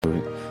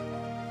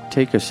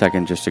Take a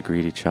second just to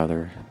greet each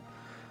other.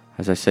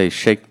 As I say,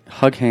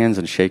 hug hands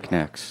and shake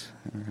necks.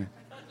 All right.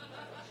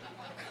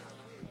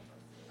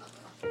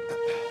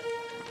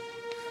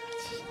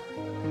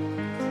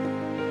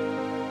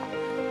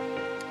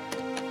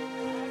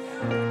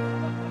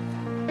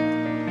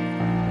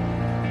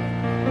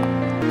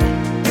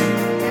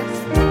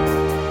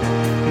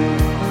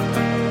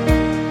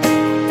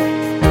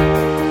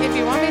 If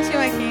you want me to,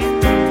 I can.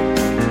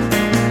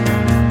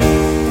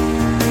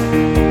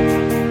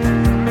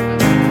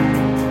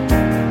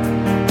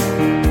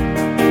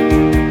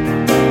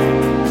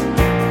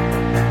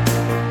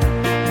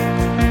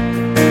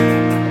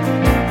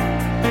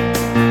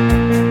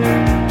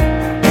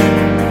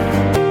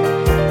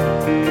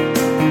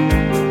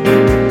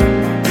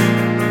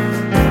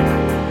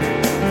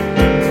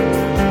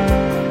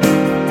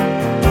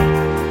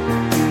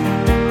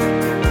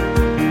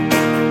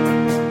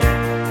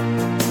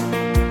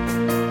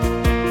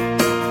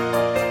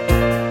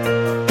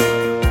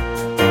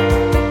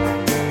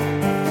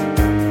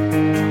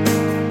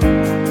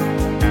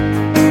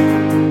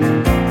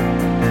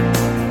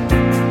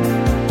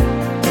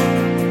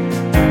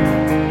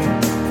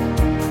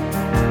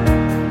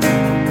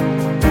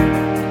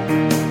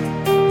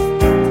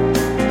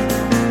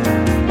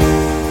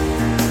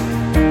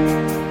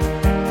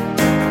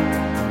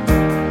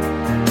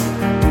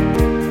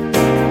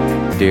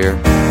 Dear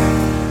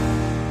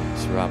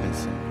Mr.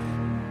 Robinson,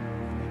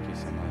 thank you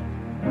so much.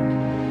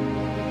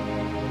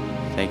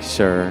 Thanks,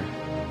 sir.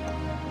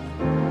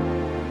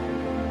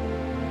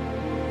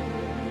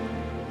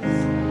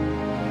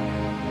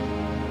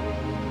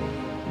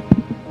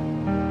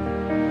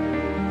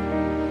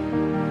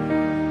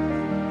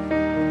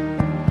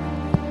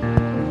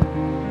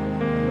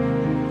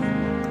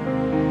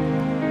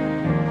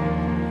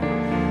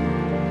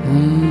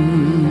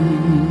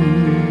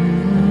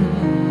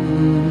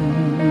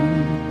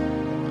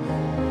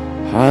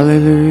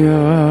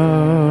 Hallelujah.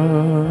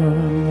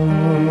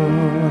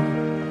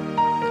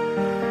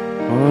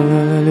 Oh,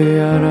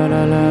 hallelujah,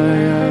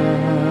 hallelujah.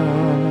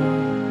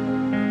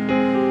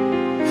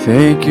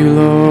 Thank you,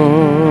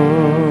 Lord.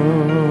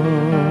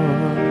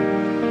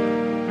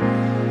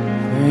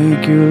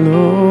 Thank you,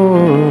 Lord.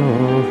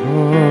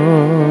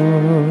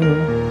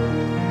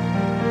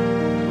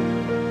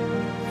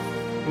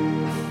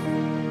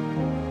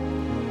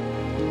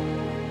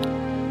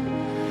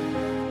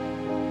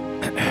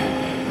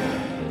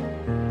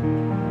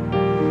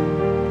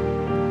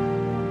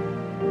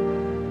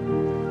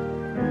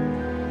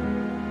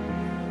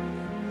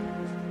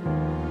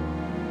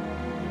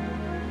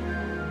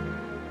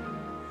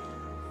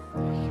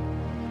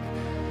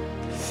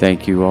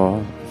 Thank you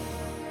all.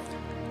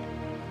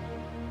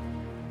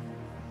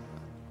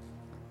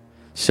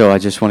 So I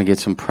just want to get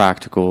some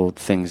practical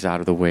things out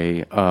of the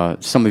way.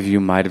 Some of you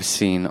might have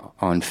seen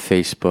on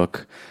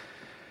Facebook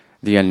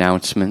the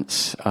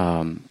announcements.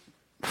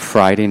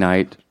 Friday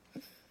night,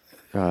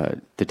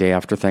 the day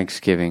after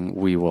Thanksgiving,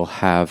 we will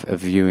have a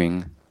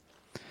viewing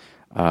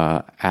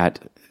at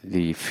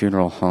the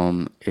funeral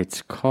home.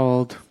 It's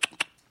called,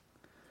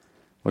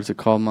 what is it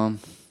called, Mom?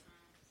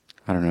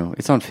 I don't know.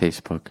 It's on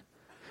Facebook.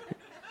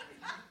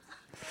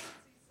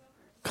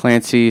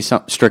 Clancy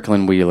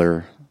Strickland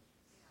Wheeler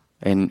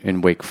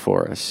in Wake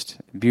Forest.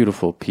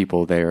 Beautiful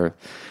people there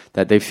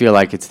that they feel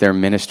like it's their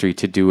ministry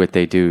to do what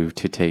they do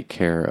to take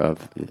care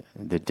of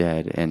the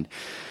dead. And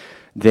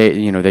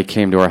they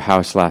came to our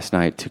house last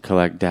night to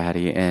collect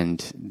Daddy, and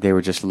they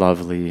were just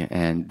lovely.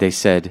 And they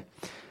said,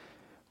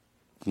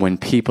 when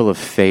people of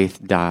faith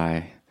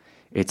die,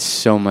 it's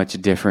so much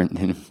different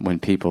than when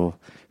people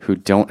who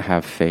don't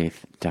have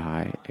faith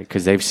die,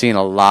 because they've seen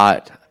a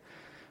lot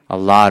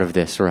of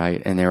this,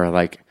 right? And they were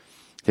like,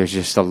 there's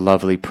just a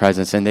lovely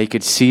presence, and they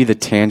could see the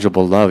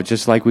tangible love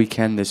just like we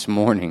can this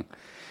morning,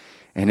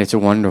 and it's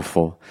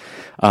wonderful.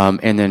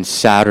 And then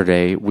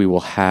Saturday, we will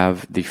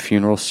have the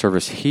funeral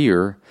service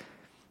here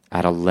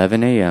at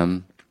 11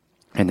 a.m.,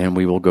 and then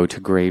we will go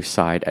to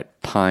graveside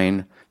at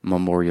Pine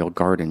Memorial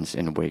Gardens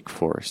in Wake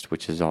Forest,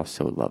 which is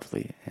also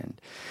lovely. And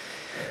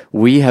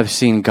we have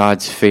seen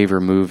God's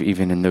favor move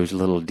even in those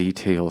little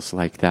details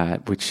like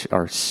that, which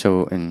are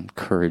so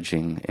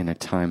encouraging in a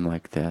time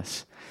like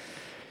this.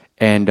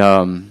 And,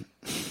 one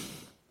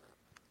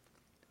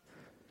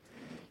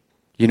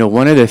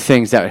of the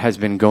things that has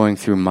been going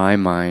through my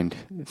mind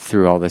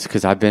through all this,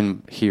 because I've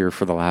been here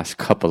for the last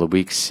couple of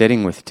weeks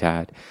sitting with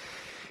Dad,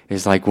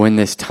 is like, when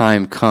this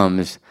time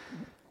comes,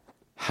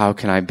 how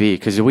can I be?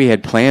 Because we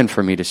had planned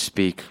for me to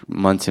speak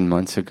months and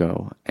months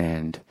ago,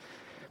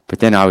 but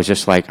then I was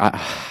just like,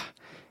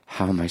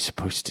 how am I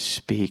supposed to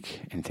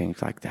speak and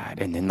things like that?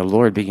 And then the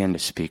Lord began to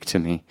speak to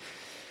me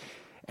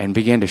and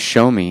began to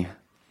show me,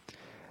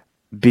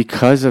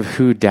 because of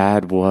who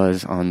Dad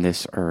was on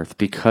this earth,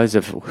 because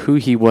of who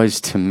he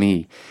was to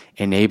me,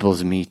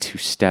 enables me to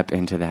step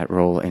into that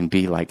role and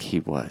be like he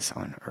was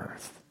on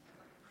earth.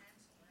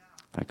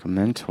 Like a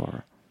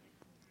mentor.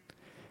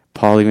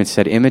 Paul even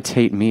said,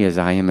 imitate me as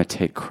I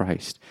imitate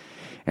Christ.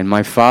 And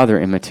my Father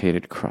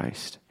imitated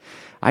Christ.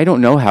 I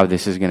don't know how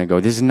this is going to go.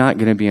 This is not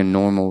going to be a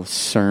normal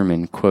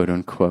sermon, quote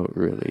unquote,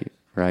 really,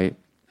 right?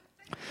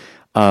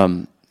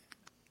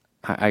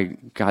 I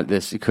got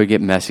this. It could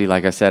get messy.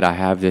 Like I said, I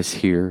have this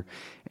here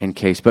in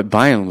case. But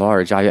by and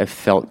large, I have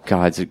felt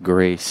God's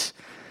grace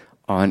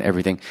on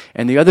everything.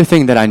 And the other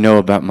thing that I know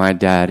about my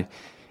dad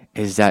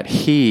is that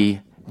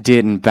he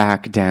didn't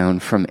back down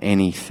from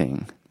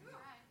anything.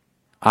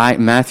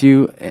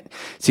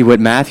 See what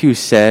Matthew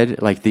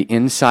said, like the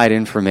inside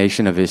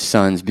information of his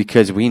sons,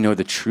 because we know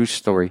the true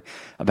story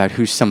about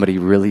who somebody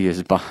really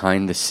is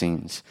behind the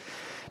scenes.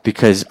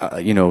 Because,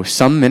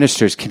 some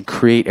ministers can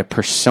create a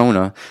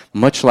persona,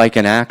 much like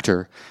an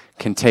actor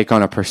can take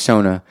on a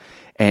persona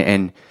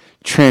and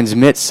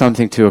transmit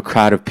something to a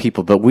crowd of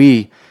people. But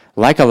we,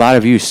 like a lot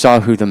of you, saw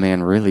who the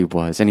man really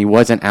was. And he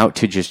wasn't out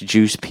to just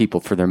juice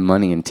people for their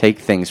money and take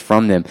things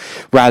from them.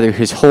 Rather,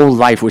 his whole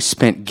life was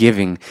spent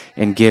giving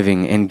and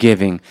giving and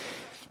giving,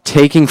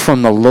 taking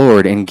from the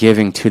Lord and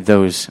giving to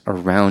those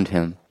around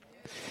him.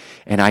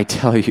 And I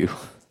tell you,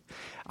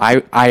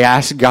 I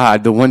asked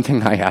God, the one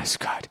thing I asked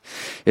God,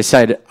 is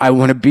said, I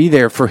want to be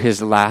there for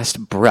his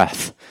last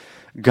breath.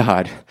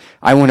 God,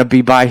 I want to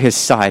be by his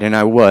side. And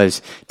I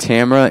was.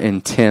 Tamara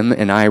and Tim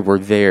and I were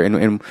there.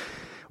 And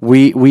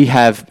we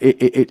have,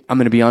 I'm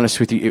going to be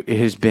honest with you, it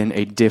has been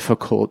a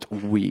difficult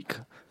week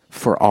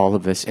for all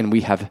of us. And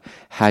we have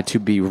had to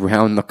be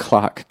round the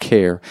clock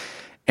care.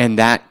 And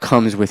that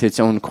comes with its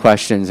own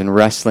questions and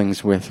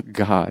wrestlings with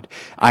God.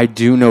 I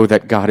do know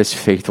that God is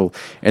faithful.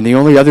 And the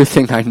only other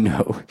thing I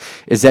know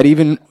is that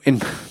even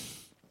in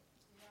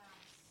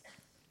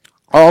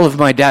all of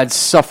my dad's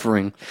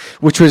suffering,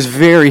 which was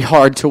very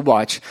hard to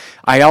watch,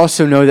 I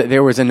also know that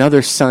there was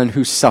another son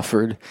who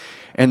suffered,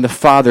 and the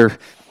father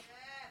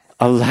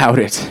allowed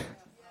it.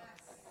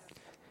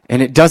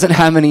 And it doesn't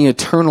have any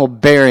eternal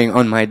bearing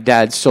on my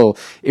dad's soul.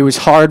 It was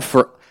hard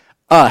for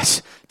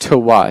us to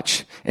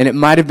watch. And it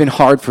might have been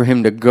hard for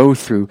him to go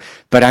through,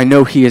 but I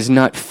know he is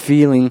not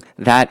feeling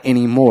that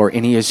anymore,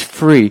 and he is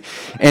free.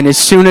 And as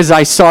soon as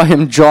I saw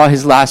him draw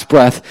his last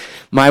breath,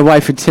 my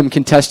wife and Tim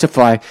can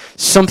testify,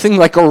 something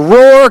like a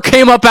roar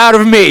came up out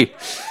of me.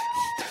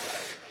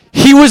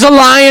 He was a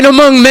lion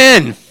among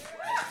men,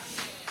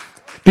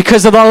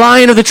 because of the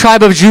Lion of the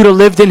tribe of Judah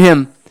lived in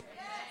him.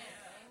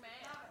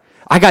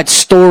 I got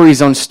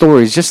stories on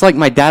stories, just like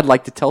my dad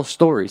liked to tell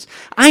stories.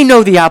 I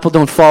know the apple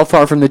don't fall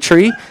far from the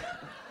tree.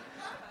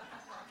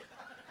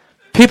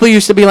 People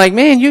used to be like,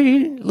 man,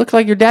 you look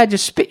like your dad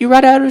just spit you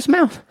right out of his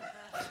mouth.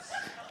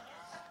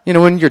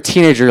 When you're a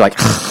teenager, you're like,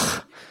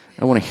 I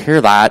don't want to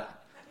hear that.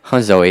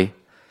 Huh, Zoe?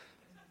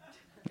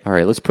 All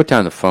right, let's put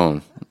down the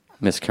phone.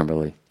 Miss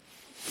Kimberly.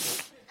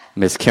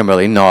 Miss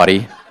Kimberly,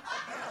 naughty.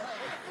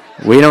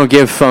 We don't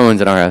give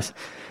phones in our house.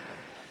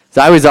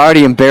 So I was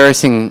already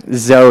embarrassing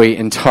Zoe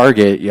in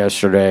Target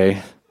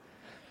yesterday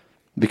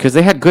because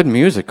they had good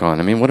music on.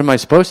 I mean, what am I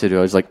supposed to do?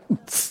 I was like,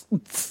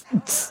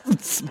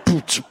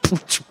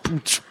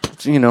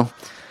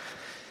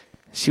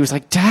 She was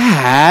like,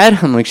 Dad.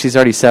 I'm like, she's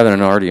already 7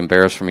 and already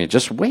embarrassed for me.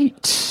 Just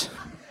wait.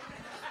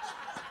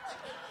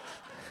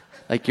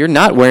 Like, you're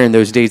not wearing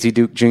those Daisy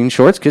Duke jean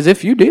shorts, because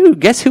if you do,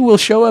 guess who will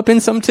show up in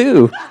some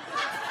too?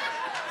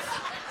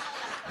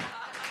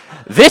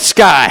 This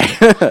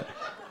guy.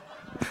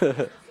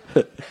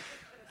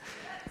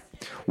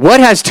 What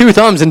has 2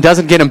 thumbs and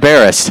doesn't get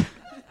embarrassed?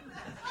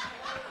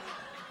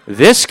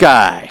 This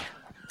guy.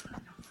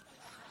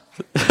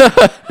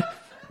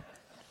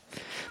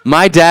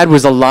 My dad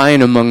was a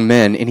lion among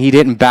men, and he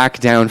didn't back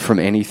down from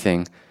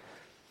anything.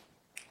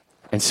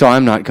 And so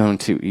I'm not going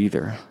to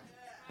either.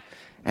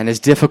 And as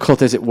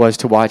difficult as it was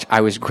to watch,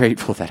 I was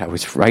grateful that I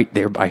was right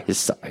there by his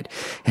side.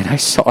 And I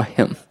saw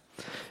him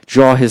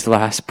draw his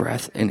last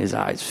breath and his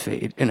eyes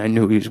fade. And I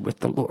knew he was with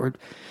the Lord.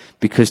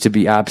 Because to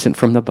be absent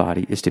from the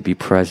body is to be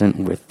present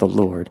with the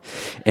Lord.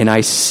 And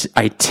I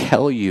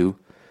tell you,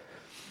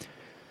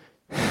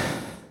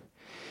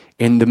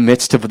 in the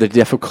midst of the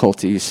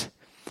difficulties,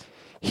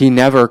 he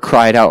never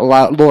cried out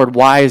loud, Lord,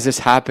 why is this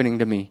happening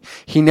to me?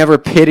 He never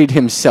pitied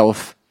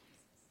himself.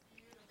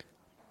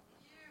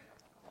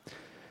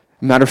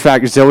 Matter of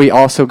fact, Zoe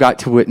also got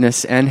to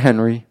witness, and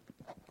Henry,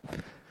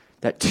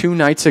 that 2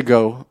 nights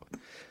ago,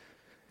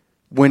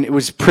 when it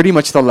was pretty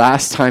much the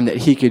last time that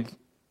he could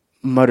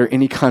mutter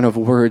any kind of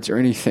words or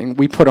anything,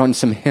 we put on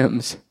some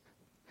hymns.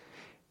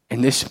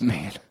 And this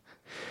man,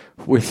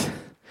 with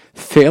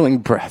failing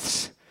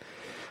breaths,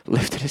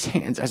 lifted his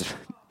hands as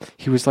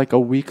he was like a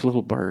weak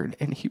little bird,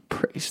 and he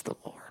praised the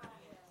Lord.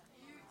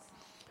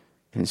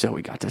 And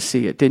Zoe got to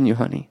see it, didn't you,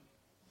 honey?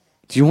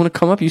 Do you want to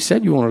come up? You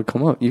said you wanted to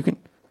come up. You can.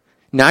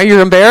 Now you're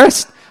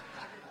embarrassed?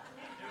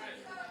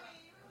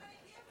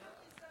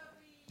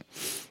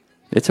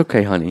 It's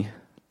okay, honey.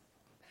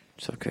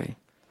 It's okay.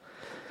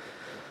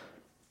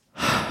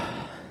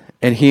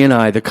 And he and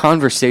I, the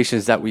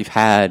conversations that we've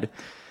had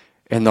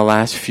in the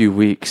last few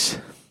weeks,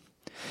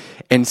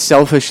 and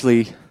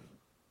selfishly,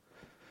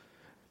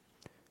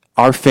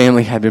 our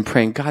family had been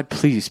praying, God,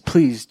 please,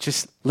 please,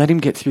 just let him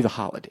get through the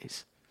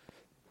holidays.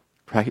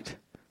 Right?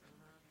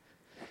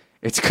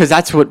 It's because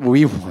that's what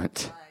we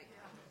want.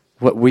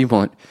 what we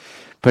want.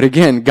 But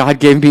again, God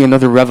gave me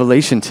another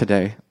revelation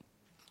today.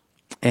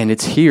 And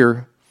it's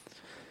here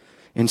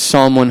in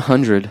Psalm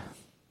 100.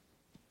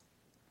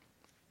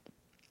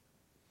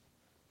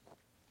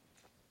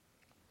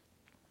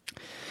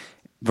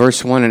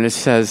 Verse 1, and it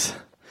says,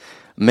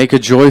 "Make a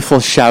joyful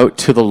shout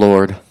to the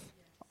Lord,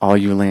 all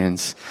you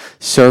lands.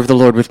 Serve the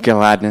Lord with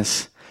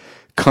gladness.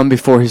 Come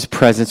before his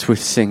presence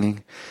with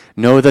singing.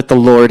 Know that the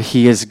Lord,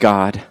 he is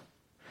God.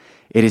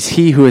 It is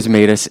he who has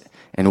made us,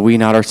 and we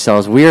not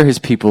ourselves. We are his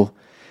people,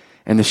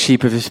 and the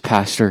sheep of his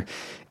pasture.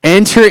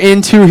 Enter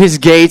into his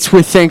gates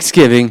with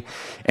thanksgiving,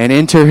 and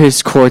enter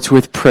his courts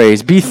with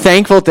praise. Be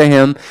thankful to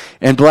him,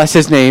 and bless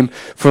his name,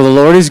 for the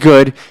Lord is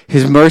good,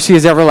 his mercy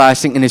is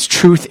everlasting, and his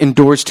truth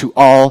endures to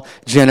all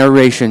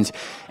generations.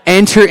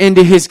 Enter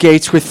into his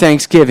gates with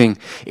thanksgiving."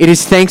 It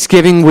is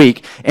Thanksgiving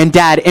week, and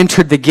Dad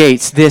entered the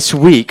gates this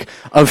week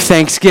of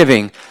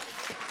Thanksgiving.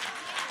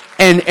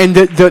 And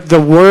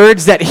the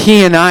words that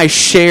he and I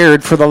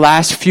shared for the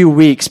last few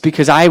weeks,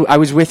 because I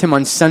was with him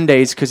on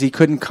Sundays because he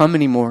couldn't come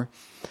anymore.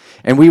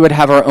 And we would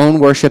have our own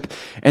worship,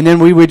 and then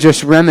we would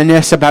just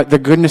reminisce about the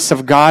goodness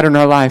of God in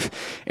our life,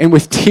 and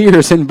with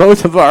tears in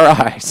both of our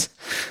eyes.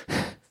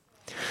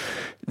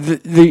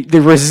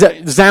 The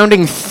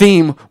resounding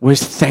theme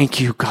was, thank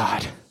you,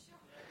 God.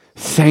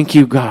 Thank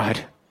you,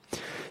 God.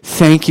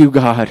 Thank you,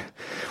 God.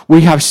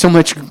 We have so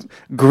much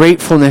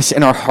gratefulness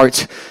in our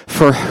hearts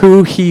for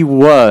who he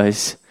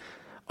was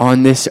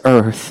on this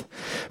earth,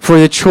 for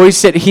the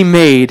choice that he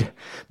made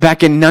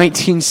back in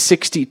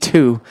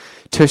 1962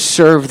 to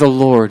serve the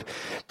Lord,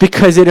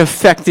 because it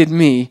affected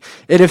me,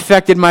 it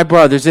affected my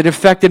brothers, it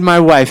affected my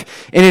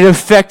wife, and it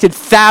affected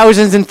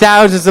thousands and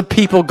thousands of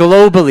people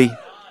globally.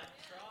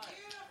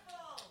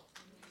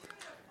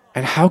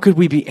 And how could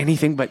we be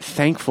anything but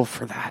thankful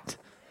for that?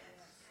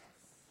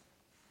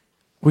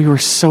 We were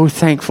so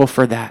thankful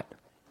for that.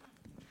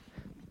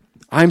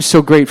 I'm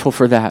so grateful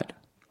for that.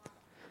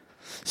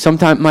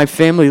 Sometimes my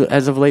family,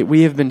 as of late,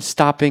 we have been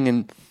stopping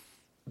and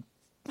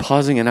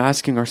pausing and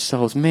asking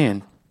ourselves,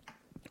 man,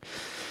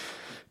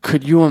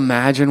 could you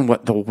imagine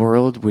what the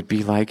world would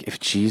be like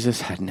if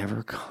Jesus had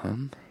never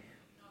come?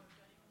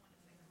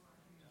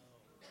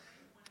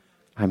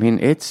 I mean,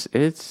 it's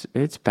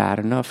bad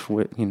enough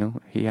with,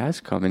 he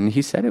has come, and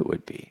he said it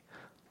would be.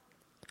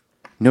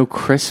 No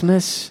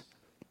Christmas.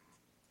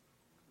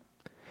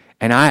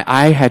 And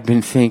I had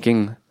been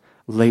thinking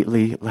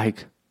lately,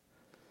 like,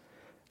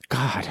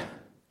 God,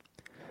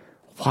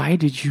 why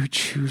did you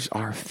choose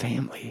our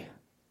family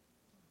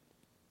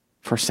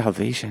for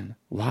salvation?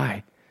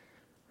 Why?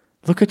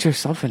 Look at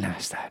yourself and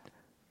ask that.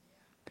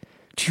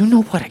 Do you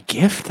know what a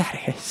gift that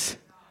is?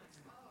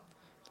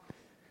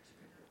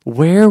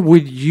 Where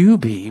would you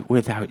be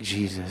without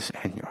Jesus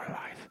in your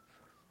life?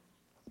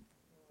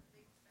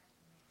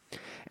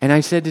 And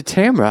I said to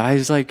Tamara, I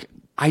was like,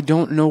 I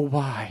don't know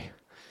why,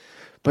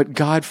 but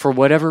God, for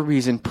whatever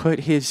reason,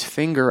 put his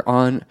finger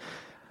on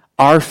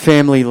our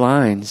family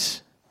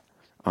lines,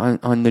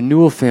 on the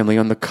Newell family,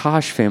 on the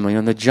Kosh family,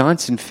 on the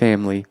Johnson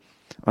family,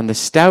 on the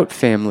Stout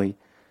family,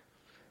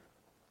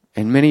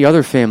 and many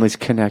other families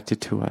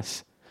connected to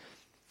us.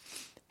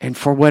 And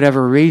for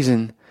whatever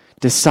reason,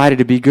 decided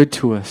to be good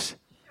to us.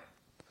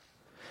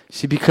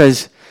 See,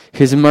 because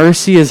his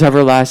mercy is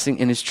everlasting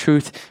and his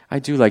truth, I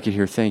do like it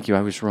here. Thank you.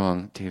 I was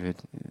wrong, David.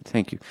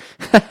 Thank you.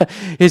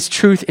 His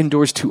truth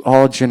endures to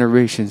all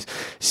generations.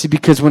 See,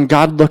 because when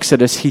God looks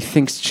at us, he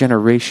thinks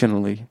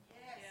generationally.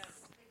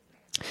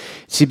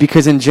 See,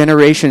 because in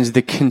generations,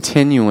 the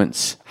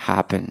continuance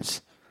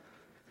happens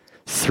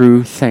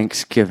through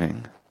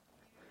thanksgiving.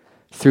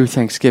 Through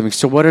thanksgiving.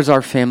 So what is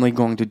our family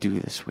going to do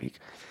this week?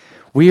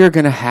 We are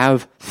going to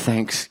have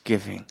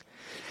thanksgiving.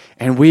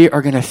 And we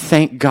are going to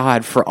thank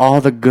God for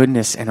all the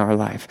goodness in our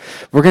life.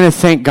 We're going to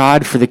thank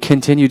God for the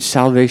continued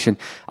salvation.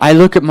 I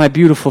look at my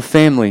beautiful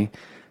family,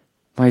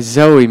 my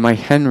Zoe, my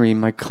Henry,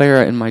 my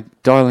Clara, and my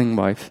darling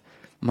wife,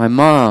 my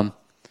mom,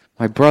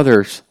 my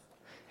brothers,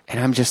 and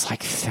I'm just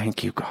like,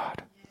 thank you,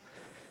 God.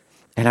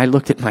 And I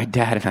looked at my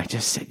dad and I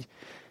just said,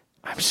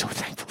 I'm so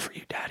thankful for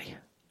you, Daddy.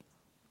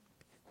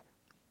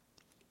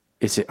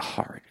 Is it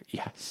hard?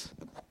 Yes.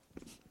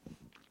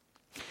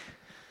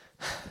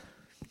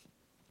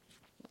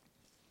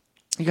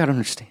 You got to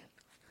understand.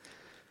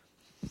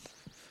 Pastor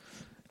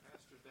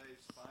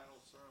Dave's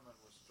final sermon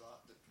was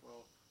dropped at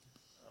 12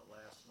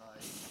 last night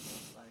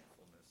on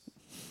thankfulness.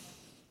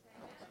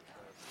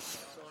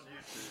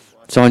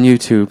 It's on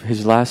YouTube.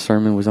 His last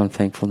sermon was on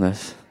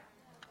thankfulness.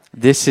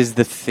 This is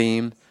the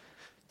theme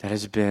that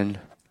has been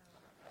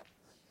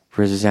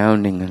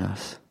resounding in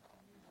us.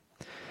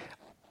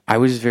 I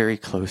was very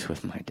close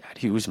with my dad.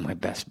 He was my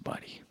best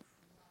buddy.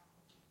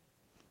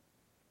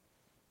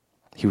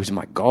 He was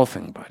my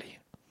golfing buddy.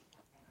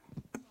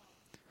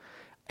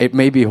 It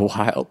may be a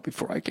while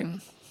before I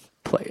can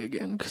play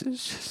again because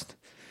it's just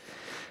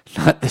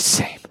not the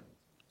same.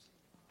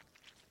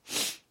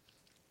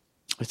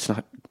 It's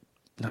not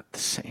the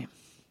same.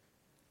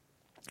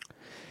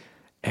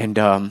 And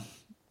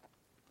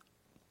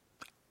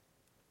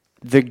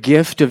the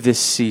gift of this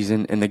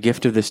season and the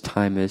gift of this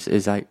time is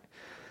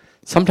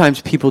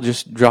Sometimes people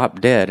just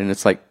drop dead, and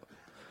it's like,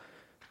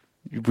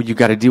 you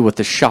got to deal with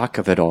the shock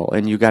of it all,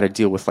 and you got to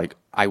deal with like,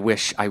 I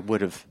wish I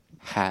would have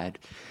had,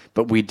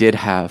 but we did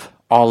have,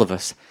 all of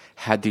us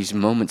had these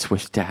moments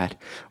with Dad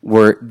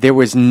where there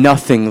was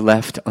nothing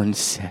left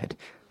unsaid.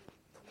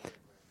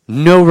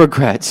 No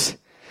regrets.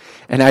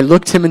 And I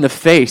looked him in the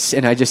face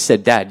and I just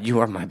said, Dad, you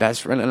are my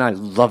best friend and I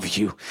love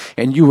you.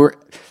 And you were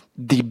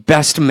the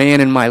best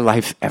man in my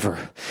life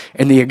ever.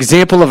 And the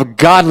example of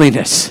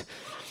godliness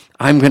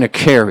I'm going to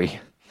carry.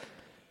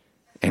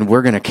 And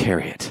we're going to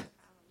carry it.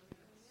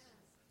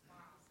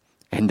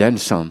 And then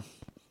some.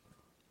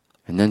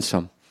 And then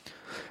some.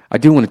 I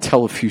do want to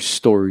tell a few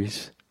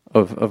stories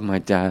of my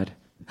dad.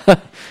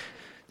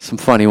 Some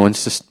funny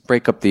ones, just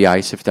break up the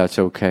ice if that's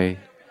okay.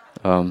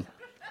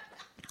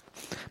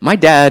 My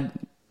dad,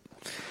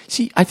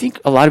 see, I think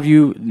a lot of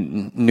you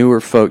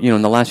newer folk,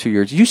 in the last few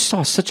years, you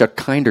saw such a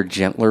kinder,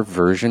 gentler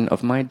version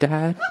of my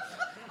dad.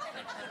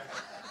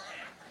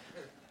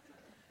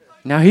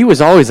 Now, he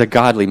was always a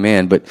godly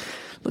man, but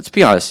let's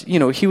be honest,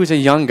 he was a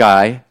young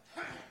guy.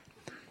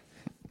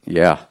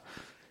 Yeah.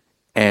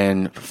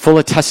 And full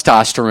of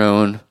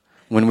testosterone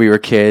when we were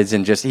kids,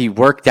 and he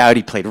worked out,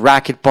 he played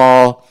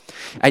racquetball.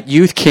 At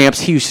youth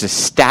camps, he used to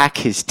stack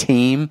his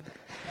team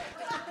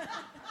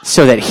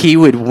so that he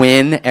would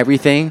win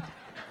everything.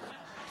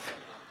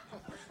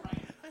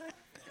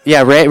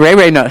 Yeah,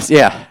 Ray knows,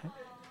 yeah.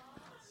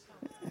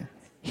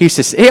 He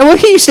used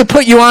to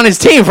put you on his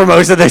team for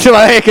most of the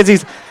time,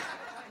 because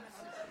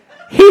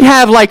he'd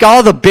have like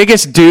all the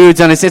biggest dudes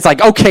on his, it's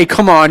like, okay,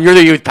 come on, you're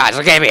the youth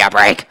pastor, give me a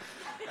break.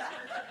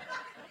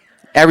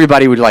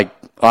 Everybody would like,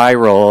 eye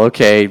roll,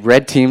 okay,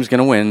 red team's going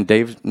to win.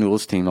 Dave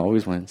Newell's team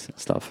always wins and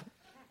stuff.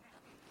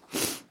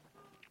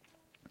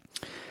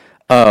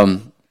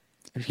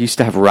 He used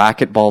to have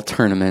racquetball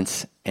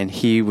tournaments, and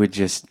he would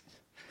just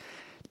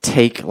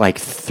take, like,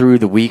 through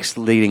the weeks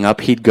leading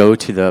up, he'd go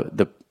to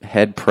the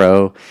head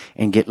pro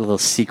and get little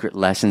secret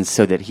lessons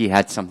so that he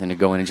had something to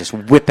go in and just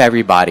whip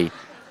everybody.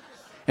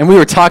 And we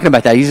were talking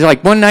about that. He's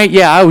like, one night,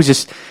 I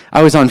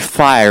was on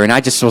fire, and I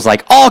just was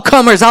like, all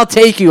comers, I'll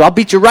take you. I'll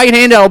beat you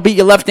right-handed, I'll beat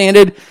you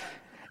left-handed.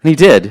 And he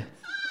did.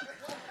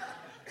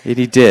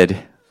 He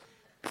did.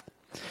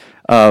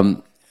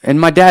 And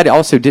my dad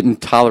also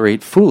didn't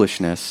tolerate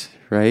foolishness,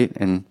 right?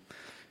 And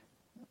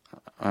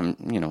I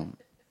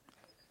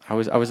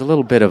was a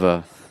little bit of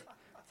a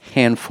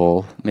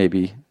handful,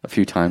 maybe a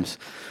few times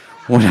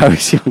when I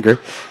was younger.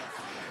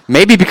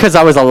 Maybe because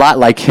I was a lot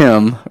like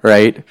him,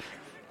 right?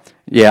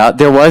 Yeah,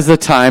 there was a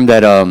time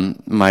that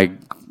my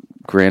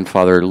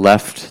grandfather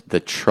left the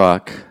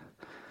truck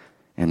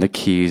and the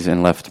keys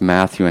and left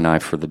Matthew and I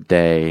for the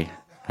day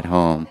at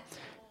home.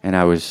 And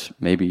I was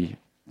maybe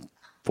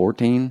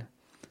 14.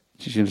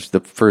 Just the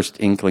first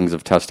inklings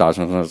of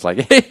testosterone. And I was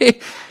like, hey,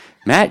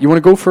 Matt, you want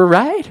to go for a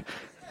ride?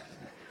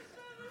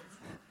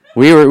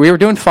 We were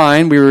doing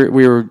fine. We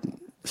were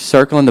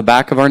circling the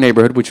back of our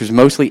neighborhood, which was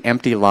mostly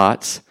empty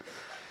lots.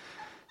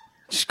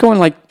 Just going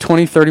like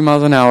 20, 30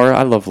 miles an hour.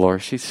 I love Laura.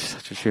 She's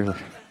such a cheerleader.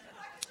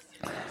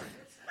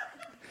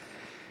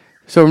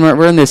 So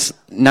we're in this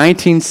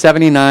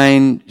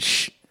 1979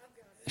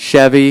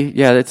 Chevy.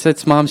 Yeah,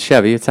 it's Mom's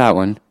Chevy. It's that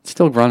one. It's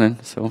still running.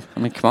 So,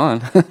 I mean, come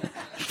on.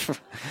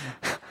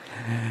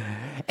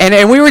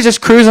 And we were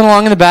just cruising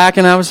along in the back,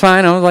 and I was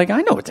fine. I was like,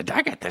 I know what to do.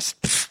 I got this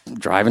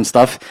driving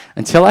stuff.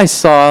 Until I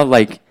saw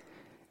like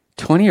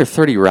 20 or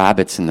 30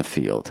 rabbits in the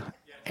field.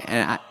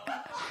 And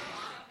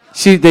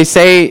they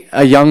say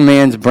a young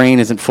man's brain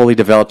isn't fully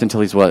developed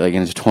until he's in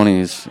his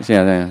 20s.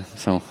 Yeah.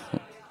 So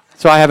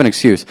I have an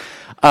excuse.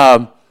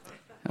 I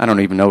don't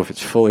even know if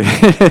it's fully.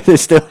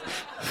 It's still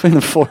in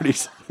the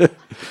 40s.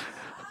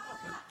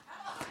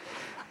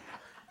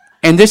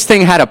 And this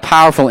thing had a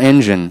powerful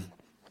engine.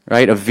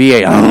 Right, a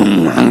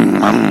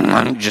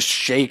V8 just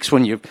shakes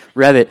when you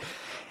rev it,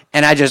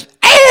 and I just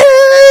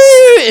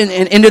and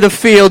into the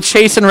field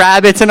chasing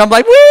rabbits, and I'm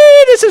like, woo,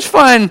 this is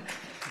fun.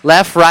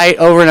 Left, right,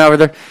 over and over.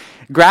 The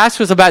grass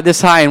was about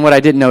this high, and what I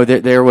didn't know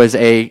that there was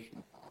a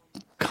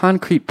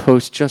concrete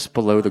post just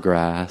below the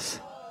grass.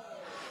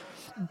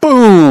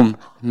 Boom!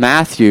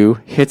 Matthew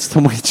hits the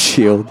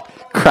windshield,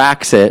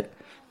 cracks it.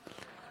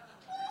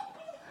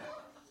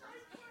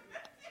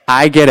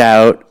 I get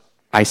out.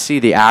 I see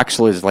the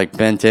axle is like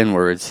bent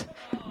inwards.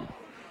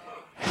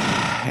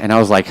 And I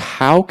was like,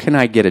 how can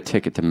I get a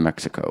ticket to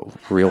Mexico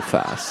real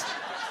fast?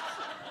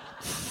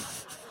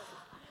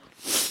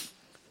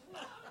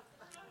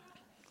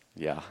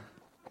 Yeah.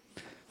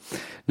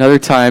 Another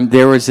time,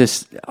 there was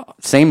this,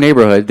 same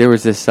neighborhood, there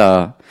was this,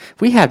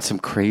 we had some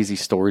crazy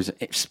stories,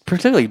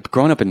 particularly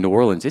growing up in New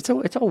Orleans. It's a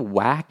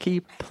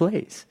wacky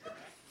place.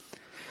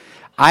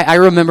 I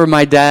remember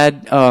my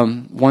dad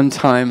one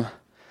time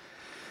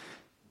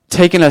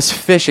taking us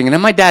fishing. And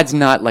then my dad's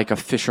not like a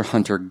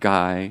fisher-hunter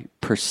guy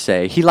per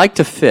se. He liked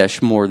to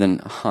fish more than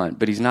hunt,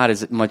 but he's not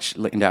as much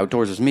into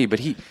outdoors as me. But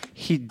he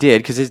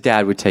did because his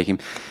dad would take him.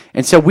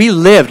 And so we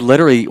lived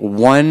literally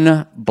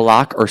 1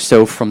 block or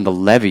so from the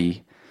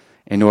levee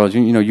in New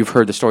Orleans. You've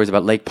heard the stories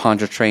about Lake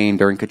Pontchartrain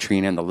during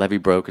Katrina and the levee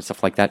broke and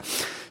stuff like that.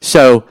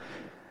 So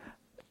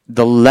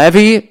the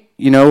levee,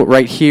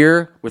 right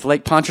here with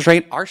Lake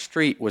Pontchartrain, our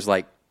street was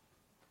like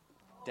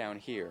down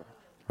here,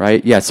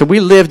 right? Yeah, so we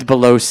lived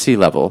below sea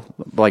level,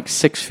 like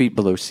 6 feet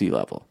below sea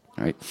level,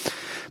 right?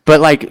 But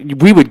like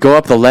we would go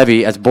up the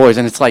levee as boys,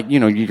 and it's like,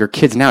 your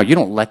kids now, you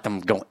don't let them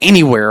go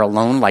anywhere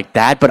alone like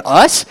that. But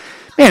us,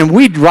 man,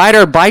 we'd ride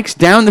our bikes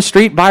down the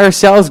street by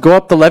ourselves, go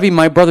up the levee.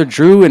 My brother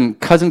Drew and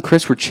cousin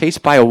Chris were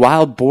chased by a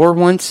wild boar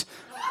once.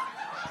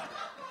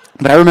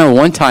 But I remember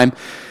one time,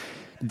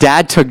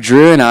 Dad took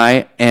Drew and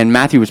I, and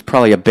Matthew was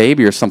probably a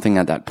baby or something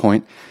at that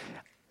point,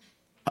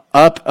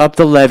 up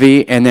the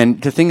levee. And then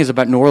the thing is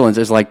about New Orleans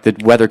is like the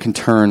weather can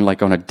turn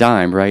like on a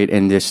dime, right?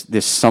 And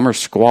this summer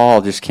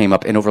squall just came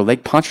up, and over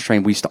Lake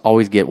Pontchartrain we used to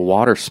always get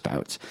water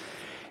spouts.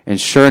 And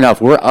sure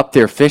enough, we're up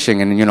there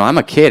fishing, and I'm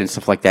a kid and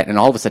stuff like that, and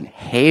all of a sudden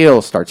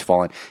hail starts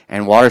falling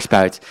and water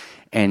spouts,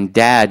 and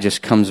Dad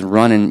just comes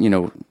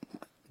running,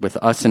 with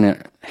us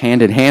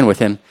hand in hand with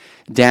him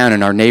down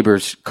in our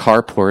neighbor's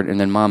carport, and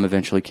then Mom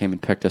eventually came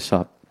and picked us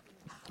up.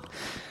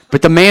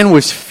 But the man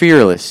was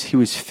fearless. He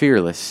was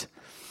fearless.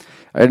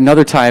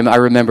 Another time, I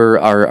remember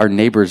our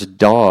neighbor's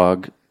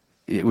dog.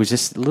 It was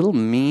this little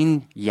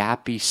mean,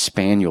 yappy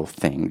spaniel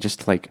thing,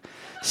 just like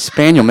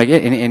spaniel,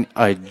 and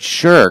a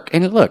jerk.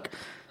 And look,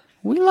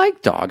 we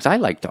like dogs. I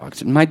like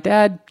dogs. My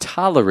dad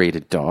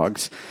tolerated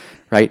dogs,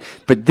 right?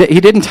 But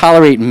he didn't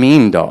tolerate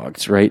mean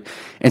dogs, right?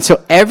 And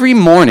so every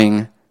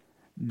morning,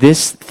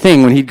 this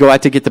thing, when he'd go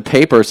out to get the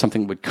paper or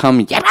something, would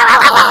come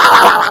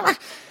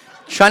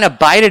trying to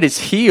bite at his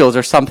heels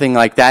or something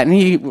like that. And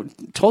he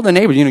told the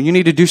neighbors, you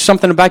need to do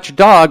something about your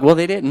dog. Well,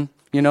 they didn't,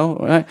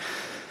 right?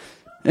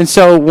 And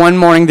so one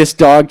morning, this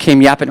dog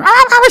came yapping.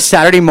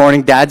 Saturday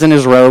morning, Dad's in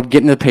his robe,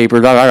 getting the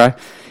paper.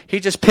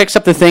 He just picks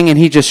up the thing and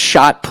he just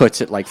shot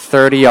puts it like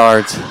 30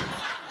 yards.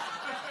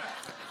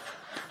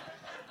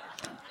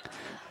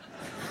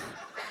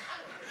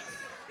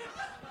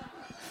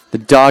 The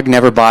dog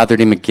never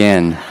bothered him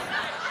again.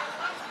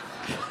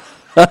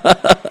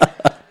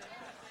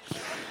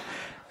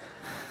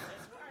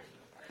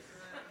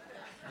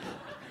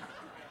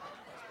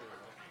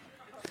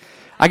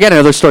 I got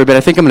another story, but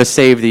I think I'm going to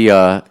save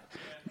the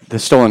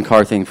stolen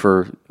car thing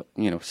for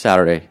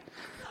Saturday.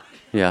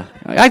 Yeah,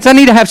 I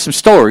need to have some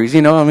stories.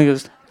 Oh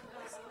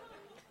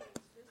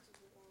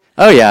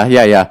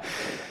yeah.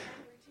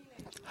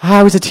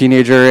 I was a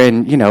teenager,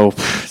 and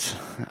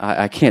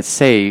I can't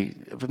say,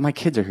 but my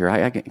kids are here.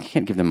 I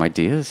can't give them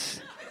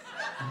ideas.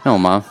 No,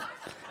 Mom,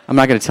 I'm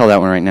not going to tell that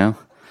one right now.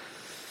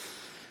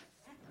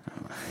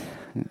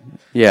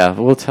 Yeah,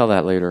 we'll tell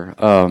that later.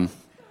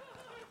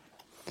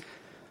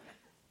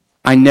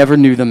 I never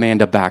knew the man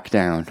to back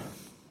down.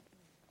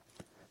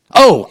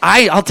 Oh,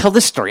 I'll tell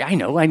this story. I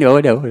know.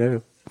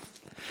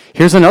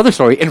 Here's another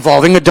story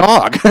involving a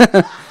dog.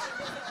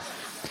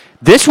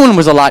 This one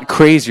was a lot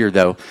crazier,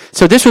 though.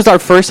 So this was our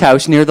first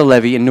house near the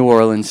levee in New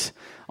Orleans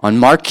on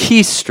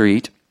Marquis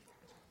Street.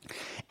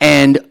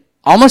 And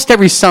almost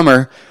every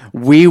summer,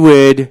 we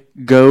would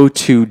go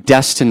to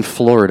Destin,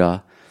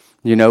 Florida.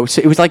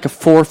 So it was like a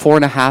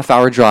 4.5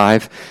 hour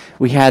drive.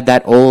 We had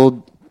that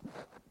old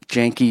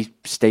janky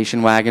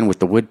station wagon with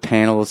the wood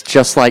panels,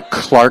 just like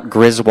Clark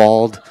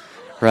Griswold,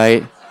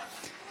 right?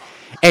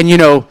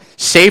 And,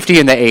 safety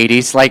in the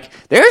 80s, like,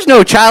 there's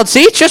no child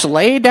seats, just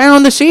lay down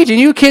on the seats, and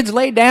you kids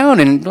lay down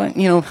and,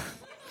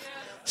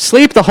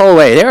 sleep the whole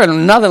way. There was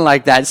nothing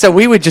like that. So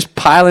we would just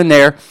pile in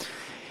there.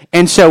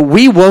 And so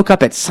we woke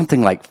up at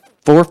something like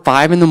 4 or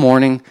 5 in the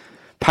morning,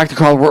 packed the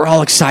car, we're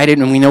all excited,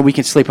 and we know we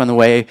can sleep on the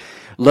way,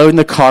 loading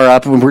the car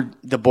up, and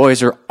the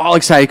boys are all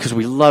excited because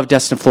we love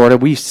Destin, Florida.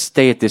 We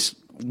stay at this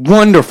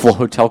wonderful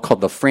hotel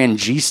called the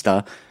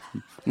Frangista.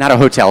 Not a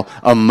hotel,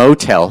 a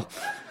motel.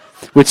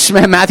 Which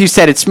Matthew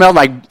said it smelled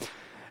like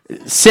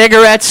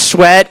cigarettes,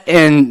 sweat,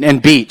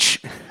 and beach.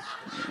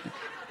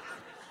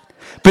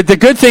 But the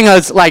good thing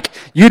is, like,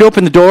 you'd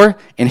open the door,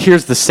 and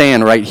here's the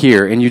sand right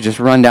here, and you just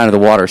run down to the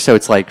water. So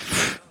it's like,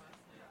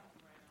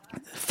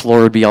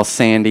 floor would be all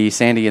sandy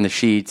in the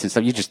sheets and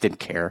stuff. You just didn't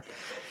care.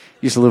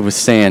 You used to live with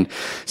sand.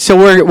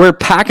 So we're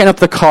packing up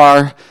the car.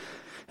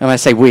 And when I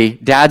say we,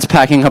 Dad's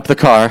packing up the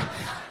car.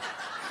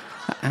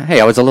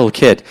 Hey, I was a little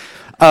kid.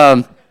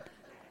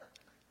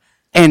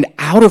 And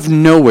out of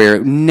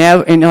nowhere,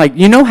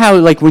 how,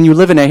 like, when you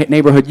live in a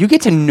neighborhood, you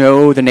get to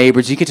know the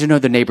neighbors, you get to know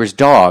the neighbors'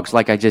 dogs,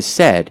 like I just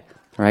said,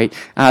 right?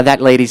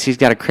 That lady, she's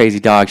got a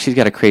crazy dog, she's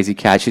got a crazy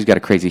cat, she's got a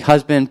crazy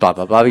husband, blah,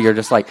 blah, blah. You're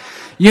just like,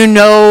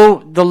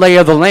 the lay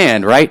of the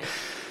land, right?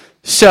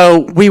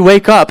 So we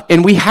wake up,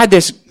 and we had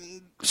this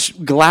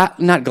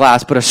not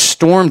glass, but a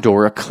storm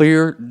door, a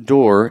clear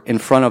door in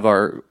front of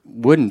our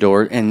wooden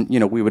door, and,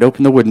 we would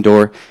open the wooden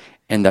door,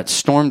 and that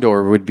storm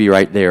door would be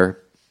right there.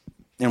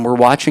 And we're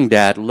watching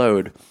Dad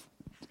load,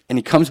 and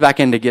he comes back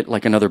in to get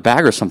like another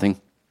bag or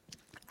something.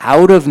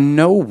 Out of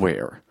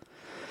nowhere,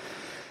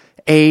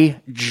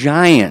 a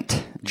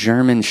giant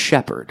German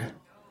Shepherd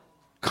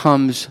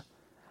comes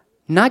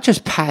not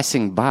just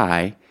passing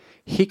by,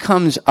 he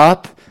comes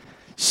up,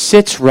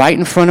 sits right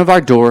in front of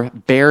our door,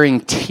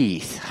 baring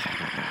teeth.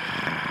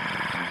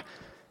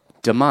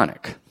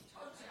 Demonic.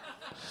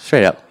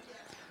 Straight up.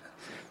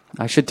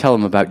 I should tell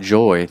him about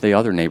Joy, the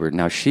other neighbor.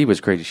 Now, she was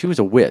crazy. She was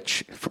a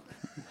witch.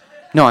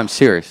 No, I'm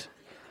serious.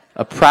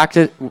 A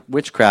practice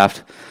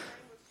witchcraft.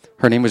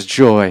 Her name was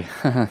Joy.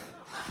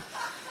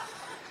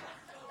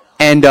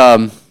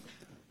 And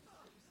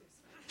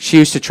she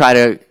used to try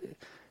to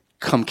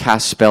come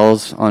cast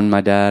spells on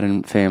my dad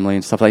and family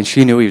and stuff like that.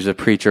 She knew he was a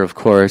preacher, of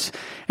course.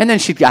 And then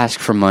she'd ask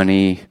for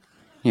money,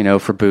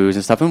 for booze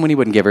and stuff. And when he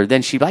wouldn't give her,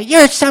 then she'd be like,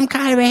 "You're some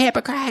kind of a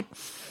hypocrite."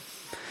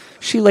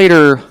 She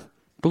later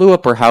blew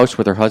up her house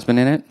with her husband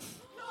in it.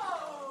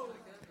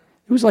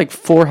 It was like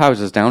 4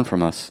 houses down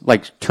from us.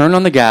 Like, turned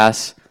on the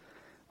gas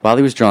while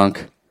he was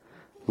drunk,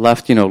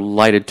 left,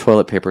 lighted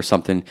toilet paper or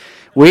something.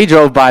 We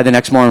drove by the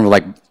next morning, we're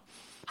like,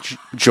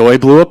 Joy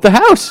blew up the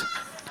house.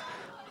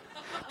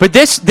 But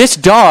this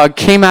dog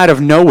came out of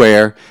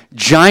nowhere,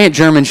 giant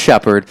German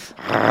Shepherd,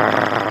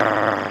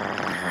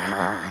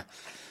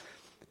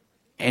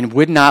 and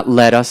would not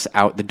let us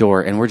out the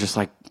door. And we're just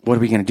like, what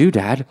are we going to do,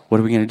 Dad? What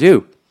are we going to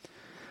do?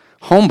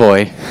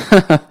 Homeboy's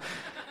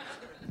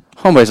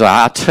like,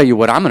 I'll tell you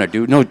what I'm going to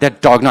do. No,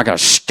 that dog's not going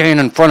to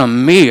stand in front of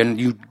me, and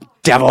you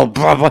devil,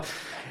 blah, blah.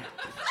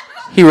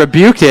 He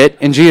rebuked it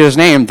in Jesus'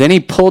 name. Then he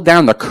pulled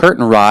down the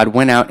curtain rod,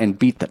 went out and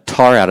beat the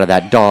tar out of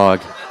that dog.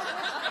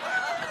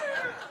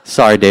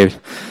 Sorry, David.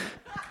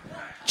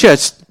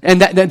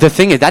 The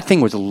thing is, that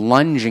thing was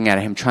lunging at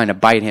him, trying to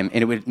bite him,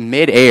 and it was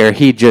midair.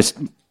 He just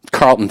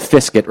Carlton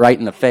Fisk it right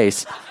in the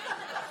face.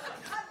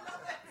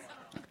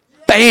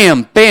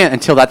 Bam, bam,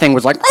 until that thing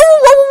was like,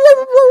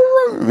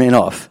 ran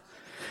off.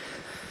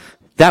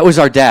 That was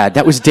our dad.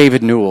 That was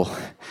David Newell.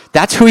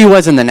 That's who he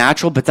was in the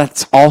natural, but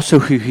that's also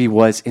who he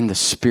was in the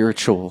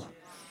spiritual.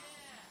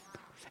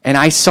 And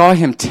I saw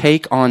him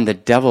take on the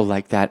devil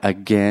like that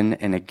again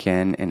and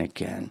again and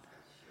again.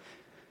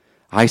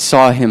 I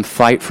saw him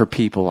fight for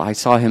people. I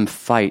saw him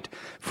fight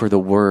for the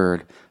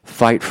word,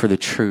 fight for the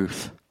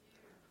truth.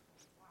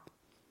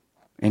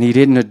 And he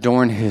didn't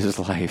adorn his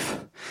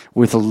life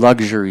with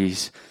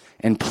luxuries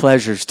and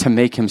pleasures to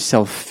make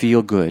himself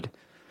feel good.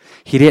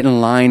 He didn't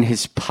line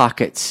his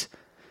pockets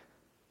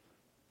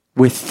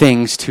with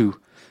things to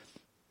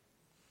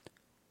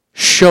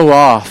show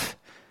off.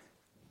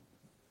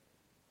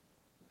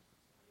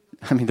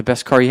 I mean, the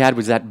best car he had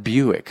was that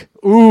Buick.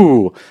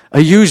 Ooh, a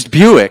used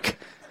Buick.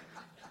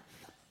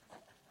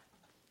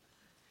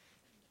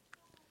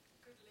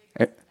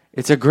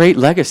 It's a great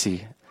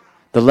legacy.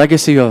 The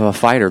legacy of a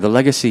fighter, the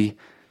legacy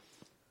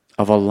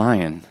of a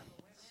lion.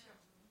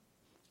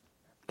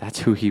 That's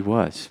who he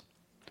was.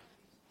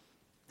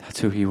 That's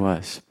who he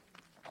was.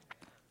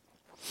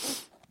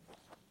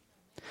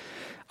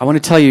 I want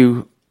to tell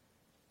you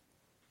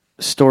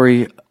a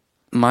story,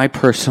 my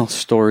personal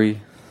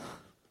story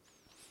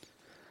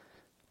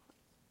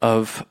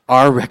of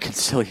our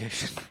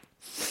reconciliation.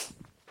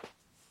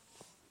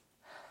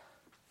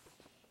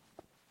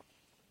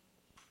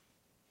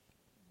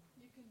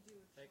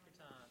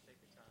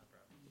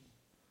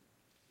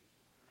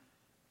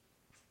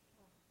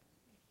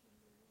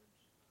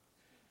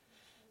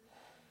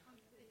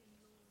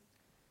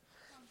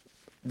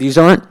 These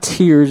aren't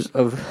tears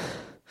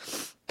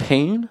of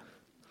pain.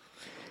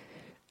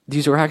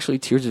 These are actually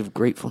tears of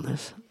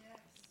gratefulness.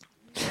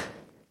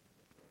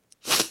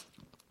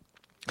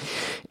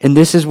 And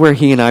this is where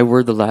he and I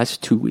were the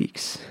last 2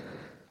 weeks.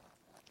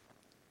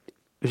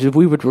 If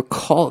we would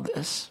recall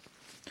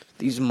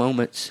these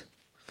moments.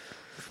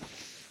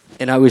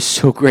 And I was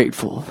so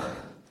grateful.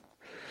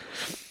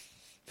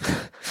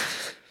 I'm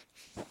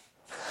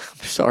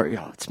sorry,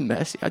 y'all. It's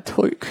messy. I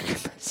told you it could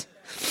get messy.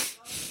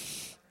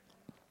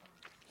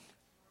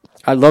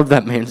 I love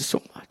that man so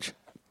much.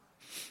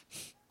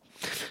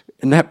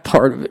 And that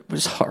part of it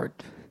was hard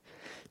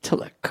to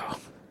let go.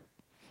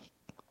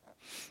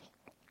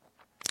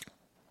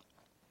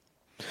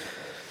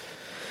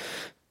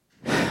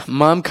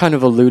 Mom kind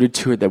of alluded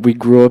to it, that we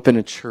grew up in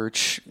a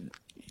church,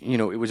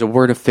 it was a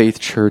word of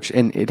faith church,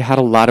 and it had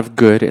a lot of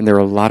good, and there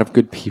were a lot of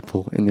good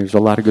people, and there's a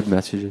lot of good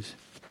messages.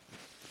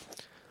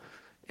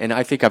 And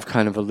I think I've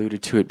kind of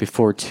alluded to it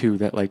before too,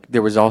 that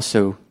there was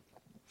also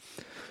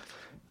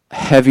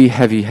heavy,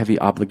 heavy, heavy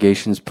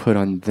obligations put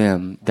on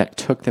them that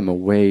took them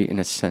away, in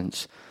a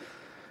sense,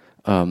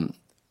 from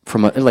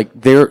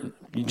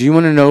do you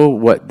want to know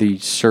what the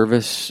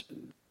service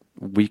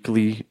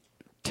weekly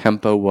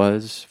tempo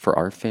was for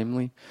our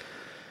family?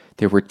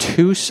 There were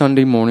 2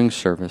 Sunday morning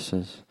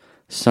services,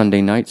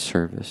 Sunday night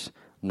service,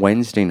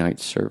 Wednesday night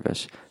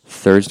service,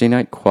 Thursday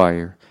night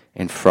choir,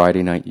 and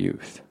Friday night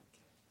youth.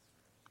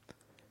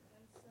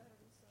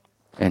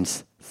 And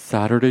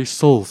Saturday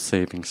Soul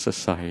Saving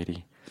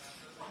Society.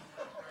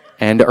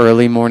 And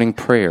early morning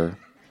prayer.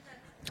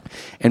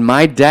 And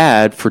my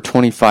dad, for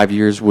 25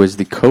 years, was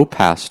the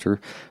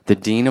co-pastor, the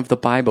dean of the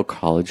Bible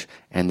college,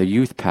 and the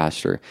youth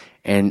pastor.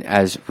 And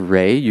as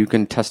Ray, you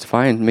can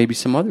testify, and maybe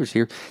some others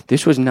here,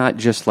 this was not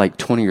just like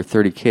 20 or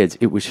 30 kids.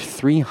 It was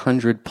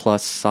 300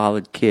 plus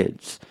solid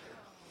kids.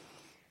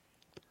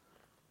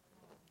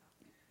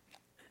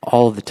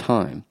 All the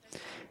time.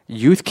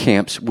 Youth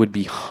camps would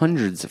be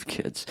hundreds of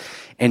kids.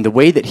 And the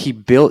way that he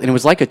built, and it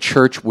was like a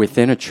church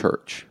within a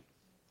church.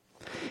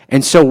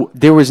 And so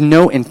there was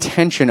no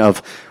intention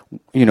of,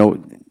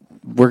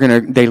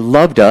 they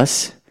loved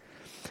us,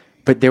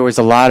 but there was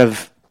a lot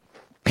of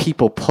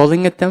people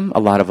pulling at them, a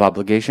lot of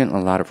obligation,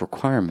 a lot of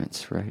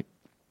requirements, right?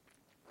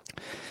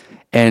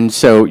 And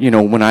so,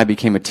 when I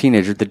became a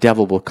teenager, the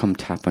devil will come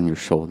tap on your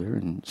shoulder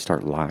and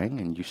start lying,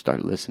 and you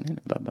start listening,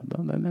 blah, blah,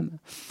 blah, blah, blah.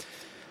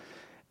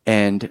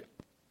 And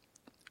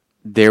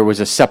there was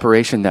a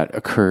separation that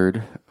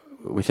occurred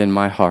within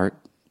my heart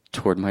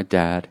toward my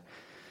dad.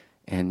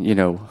 And,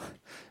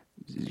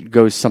 it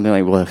goes something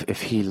like, well,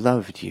 if he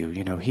loved you,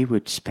 he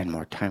would spend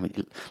more time with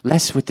you,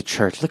 less with the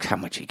church. Look how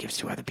much he gives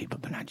to other people,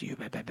 but not you.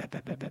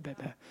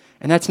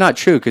 And that's not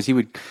true, because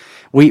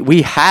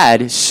we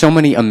had so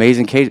many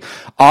amazing cases.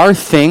 Our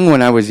thing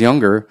when I was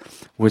younger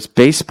was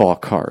baseball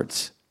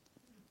cards.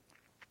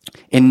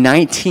 In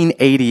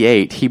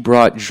 1988, he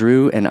brought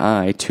Drew and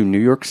I to New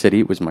York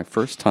City. It was my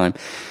first time.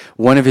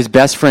 One of his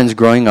best friends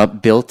growing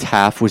up, Bill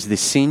Taff, was the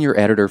senior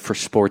editor for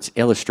Sports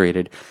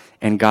Illustrated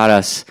and got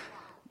us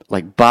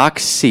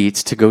box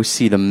seats to go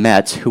see the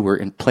Mets, who were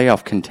in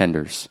playoff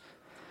contenders.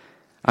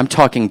 I'm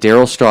talking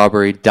Darryl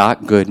Strawberry,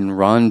 Doc Gooden,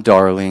 Ron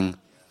Darling,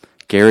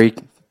 Gary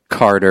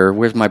Carter.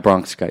 Where's my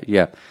Bronx guy?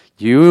 Yeah.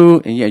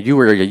 You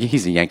were,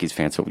 he's a Yankees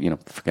fan, so,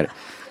 forget it.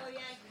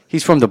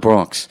 He's from the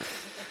Bronx.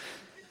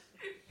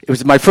 It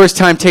was my first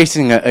time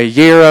tasting a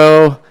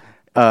gyro.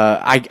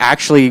 I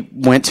actually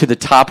went to the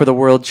top of the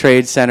World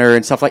Trade Center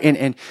and stuff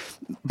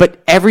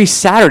but every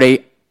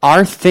Saturday,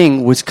 our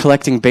thing was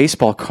collecting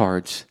baseball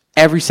cards.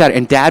 Every Saturday.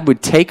 And Dad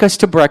would take us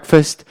to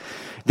breakfast.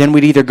 Then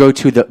we'd either go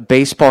to the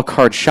baseball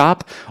card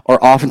shop,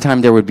 or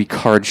oftentimes there would be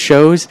card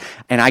shows.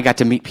 And I got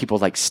to meet people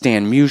like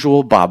Stan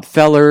Musial, Bob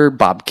Feller,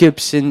 Bob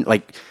Gibson,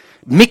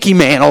 Mickey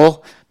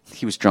Mantle.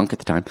 He was drunk at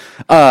the time.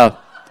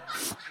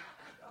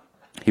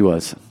 He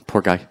was.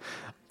 Poor guy.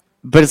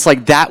 But it's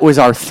that was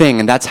our thing,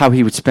 and that's how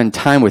he would spend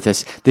time with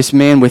us. This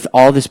man with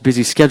all this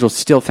busy schedule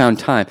still found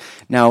time.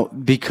 Now,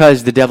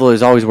 because the devil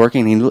is always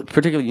working, he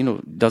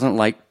particularly, doesn't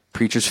like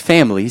preachers'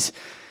 families,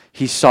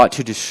 he sought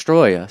to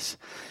destroy us.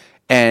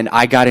 And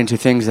I got into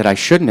things that I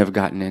shouldn't have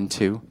gotten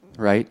into,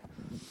 right?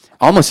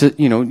 Almost,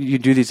 you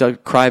do these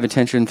cry of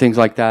attention and things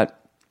like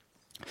that.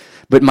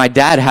 But my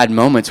dad had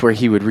moments where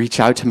he would reach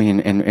out to me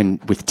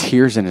and with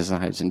tears in his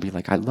eyes and be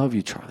like, I love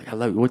you, Charlie. I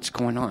love you. What's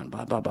going on?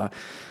 Blah, blah, blah.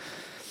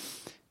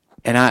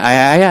 And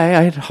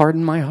I had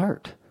hardened my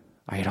heart.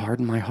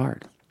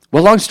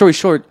 Well, long story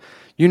short,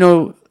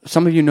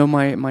 some of you know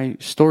my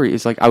story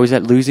is I was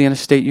at Louisiana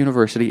State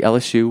University,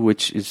 LSU,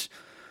 which is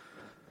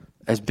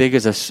as big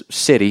as a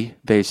city,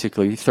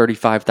 basically,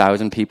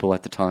 35,000 people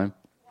at the time.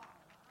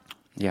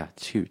 Yeah,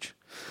 it's huge.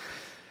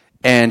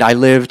 And I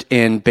lived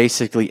in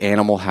basically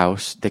Animal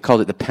House. They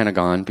called it the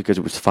Pentagon because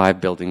it was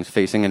 5 buildings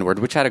facing inward,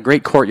 which had a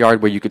great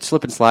courtyard where you could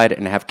slip and slide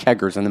and have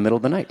keggers in the middle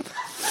of the night.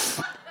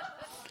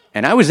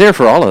 And I was there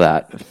for all of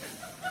that.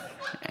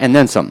 And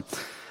then some.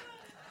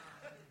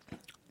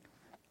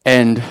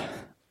 And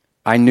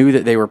I knew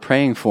that they were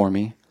praying for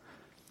me.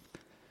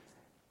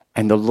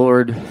 And the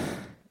Lord,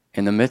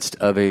 in the midst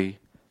of a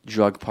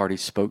drug party,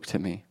 spoke to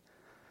me.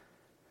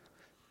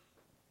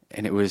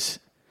 And it was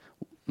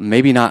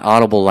maybe not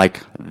audible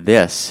like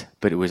this,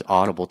 but it was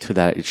audible to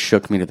that. It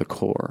shook me to the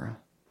core.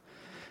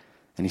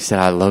 And he said,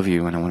 I love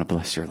you and I want to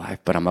bless your life,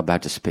 but I'm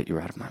about to spit you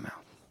out of my mouth.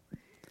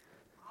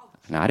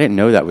 Now, I didn't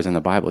know that was in the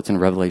Bible. It's in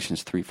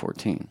Revelations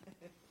 3:14.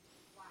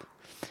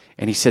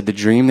 And he said, the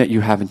dream that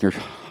you have in your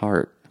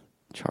heart,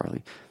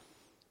 Charlie,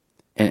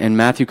 and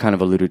Matthew kind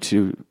of alluded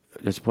to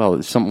as well,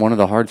 one of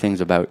the hard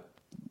things about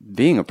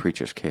being a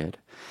preacher's kid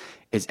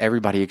is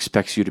everybody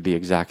expects you to be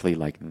exactly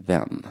like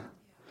them.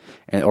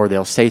 Or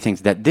they'll say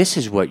things that this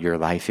is what your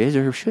life is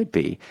or should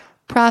be.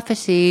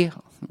 Prophecy,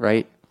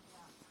 right?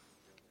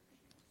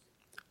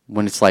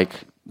 When it's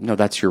no,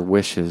 that's your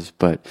wishes.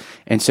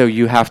 And so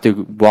you have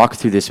to walk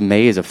through this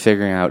maze of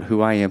figuring out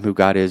who I am, who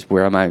God is,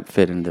 where I might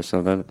fit in this.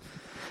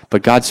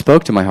 But God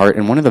spoke to my heart,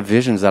 and one of the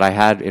visions that I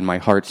had in my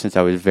heart since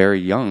I was very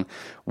young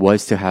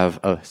was to have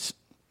a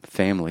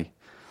family,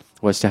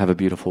 was to have a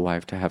beautiful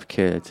wife, to have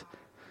kids.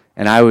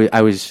 And I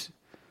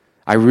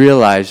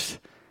realized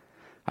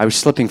I was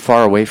slipping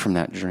far away from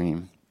that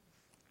dream,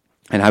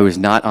 and I was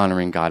not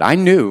honoring God. I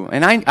knew,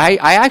 and I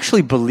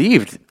actually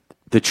believed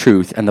the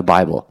truth and the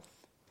Bible.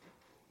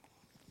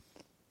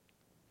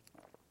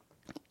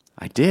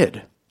 I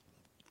did.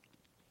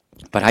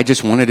 But I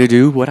just wanted to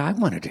do what I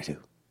wanted to do,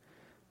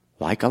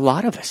 like a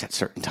lot of us at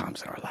certain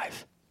times in our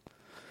life.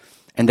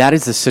 And that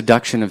is the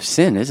seduction of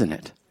sin, isn't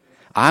it?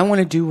 I want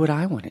to do what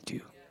I want to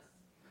do.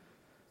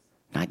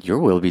 Not your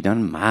will be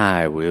done,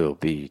 my will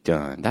be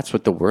done. That's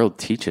what the world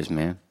teaches,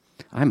 man.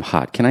 I'm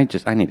hot.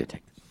 I need to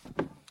take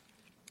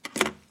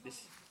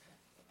this.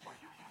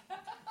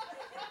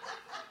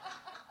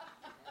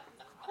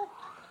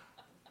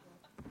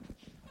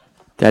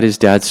 That is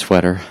Dad's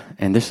sweater,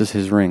 and this is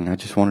his ring. I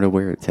just wanted to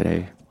wear it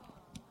today.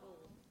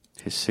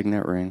 His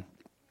signet ring.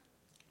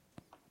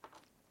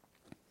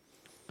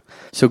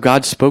 So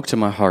God spoke to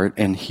my heart,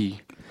 and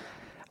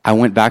I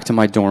went back to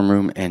my dorm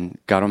room and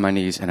got on my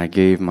knees and I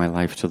gave my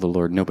life to the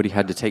Lord. Nobody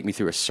had to take me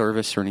through a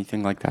service or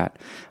anything like that.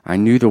 I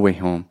knew the way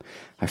home.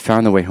 I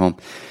found the way home.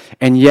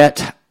 And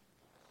yet,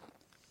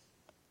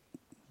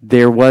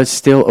 there was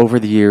still over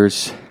the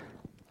years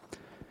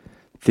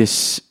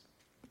this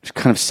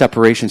kind of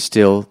separation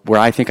still where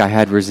I think I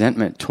had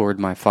resentment toward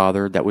my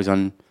father that was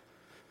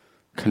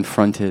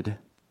unconfronted.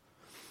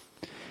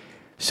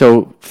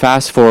 So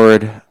fast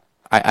forward,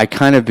 I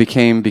kind of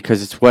became,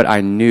 because it's what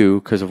I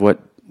knew, because of what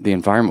the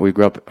environment we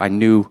grew up, I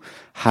knew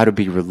how to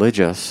be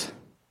religious,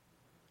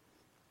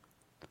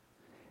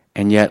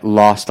 and yet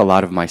lost a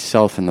lot of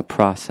myself in the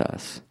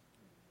process.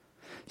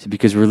 See,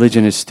 because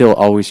religion is still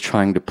always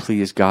trying to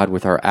please God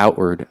with our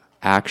outward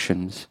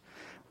actions,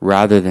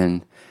 rather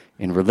than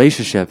in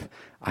relationship,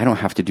 I don't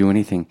have to do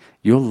anything.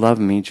 You'll love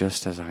me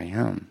just as I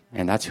am,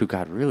 and that's who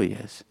God really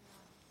is.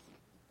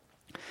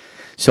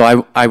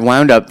 So I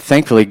wound up,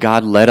 thankfully,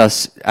 God led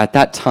us at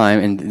that time,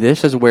 and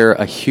this is where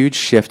a huge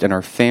shift in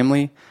our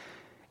family,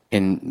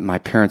 in my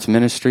parents'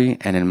 ministry,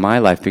 and in my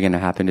life began to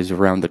happen, is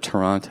around the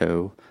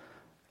Toronto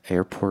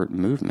airport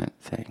movement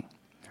thing,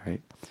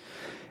 right?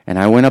 And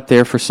I went up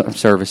there for some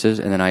services,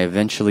 and then I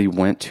eventually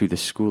went to the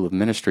School of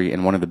Ministry,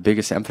 and one of the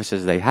biggest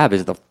emphasis they have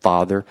is the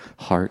Father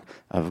heart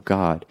of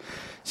God.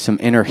 Some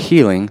inner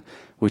healing,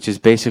 which is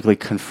basically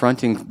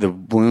confronting the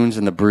wounds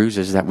and the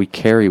bruises that we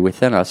carry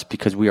within us,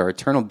 because we are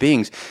eternal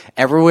beings.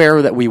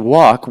 Everywhere that we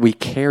walk, we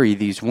carry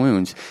these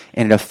wounds,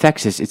 and it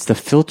affects us. It's the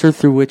filter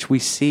through which we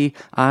see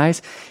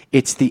eyes.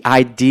 It's the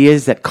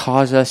ideas that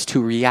cause us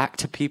to react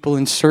to people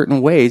in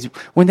certain ways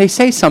when they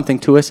say something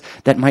to us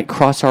that might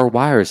cross our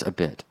wires a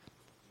bit.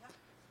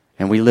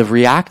 And we live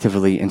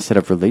reactively instead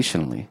of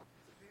relationally.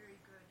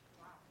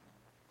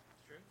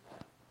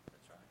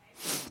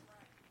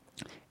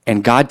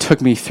 And God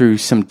took me through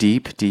some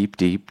deep, deep,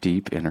 deep,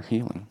 deep inner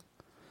healing.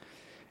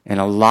 And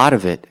a lot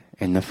of it,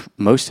 and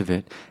most of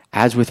it,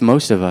 as with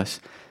most of us,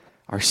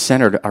 are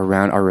centered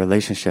around our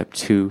relationship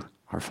to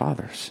our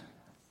fathers.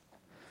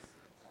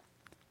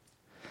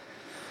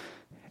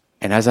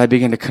 And as I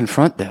began to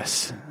confront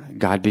this,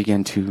 God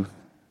began to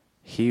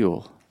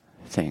heal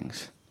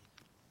things.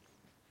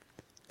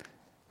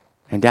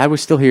 And Dad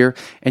was still here.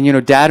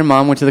 And, Dad and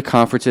Mom went to the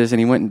conferences,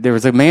 and there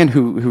was a man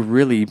who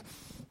really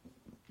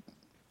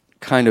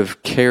kind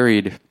of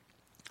carried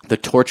the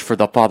torch for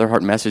the Father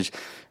Heart message.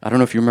 I don't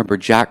know if you remember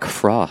Jack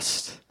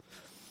Frost.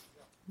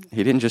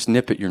 He didn't just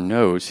nip at your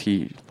nose.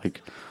 He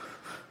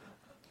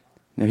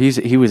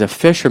was a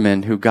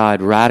fisherman who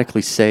God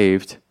radically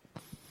saved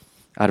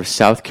out of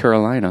South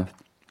Carolina.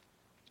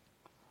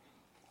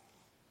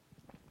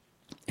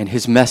 And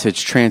his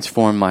message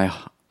transformed my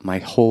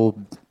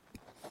whole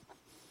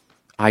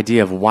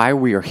idea of why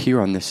we are here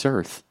on this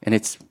earth. And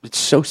it's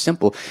so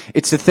simple.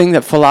 It's the thing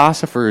that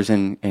philosophers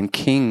and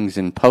kings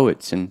and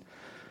poets and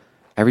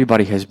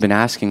everybody has been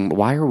asking,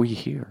 why are we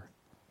here?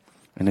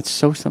 And it's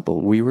so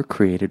simple. We were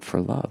created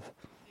for love.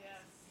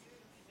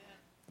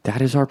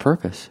 That is our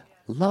purpose.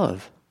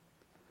 Love.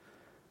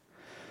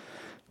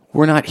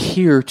 We're not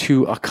here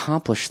to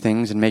accomplish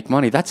things and make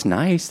money. That's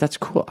nice. That's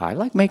cool. I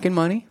like making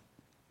money.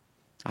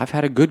 I've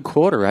had a good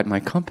quarter at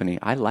my company.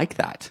 I like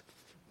that.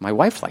 My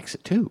wife likes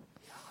it too.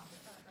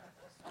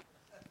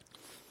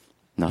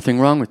 Nothing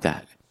wrong with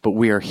that. But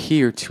we are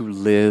here to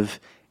live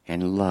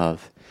and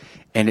love.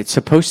 And it's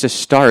supposed to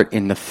start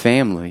in the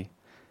family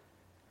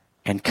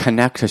and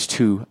connect us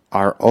to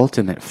our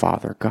ultimate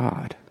Father,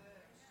 God.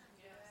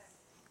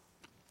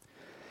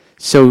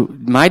 So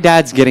my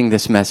dad's getting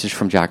this message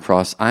from Jack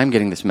Frost. I'm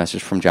getting this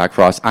message from Jack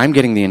Frost. I'm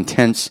getting the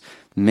intense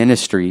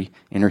ministry,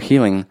 inner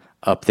healing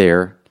up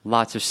there.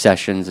 Lots of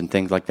sessions and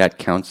things like that,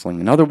 counseling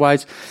and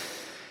otherwise.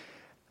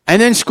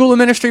 And then School of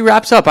Ministry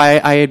wraps up.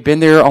 I had been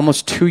there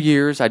almost 2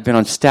 years. I'd been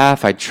on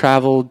staff. I'd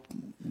traveled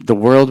the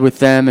world with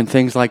them and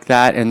things like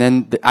that. And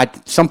then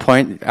at some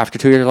point, after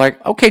 2 years, they're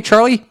like, okay,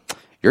 Charlie,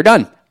 you're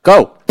done.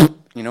 Go.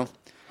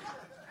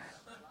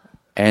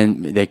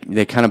 And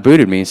they kind of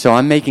booted me. So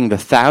I'm making the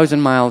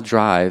 1,000-mile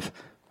drive,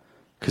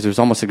 because it was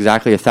almost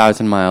exactly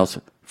 1,000 miles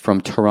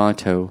from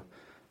Toronto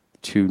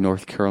to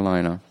North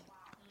Carolina.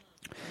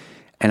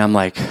 And I'm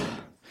like,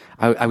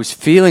 I was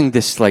feeling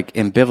this like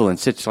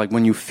ambivalence. It's like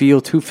when you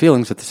feel two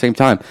feelings at the same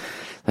time.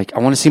 Like, I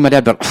want to see my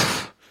dad, but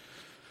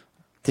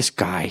this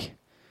guy,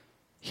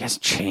 he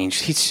hasn't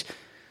changed. He's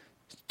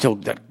still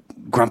that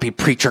grumpy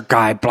preacher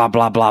guy, blah,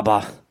 blah, blah,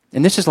 blah.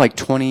 And this is like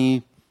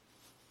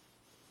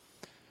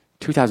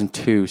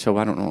 2002, so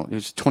I don't know. It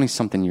was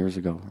 20-something years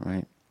ago,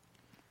 right?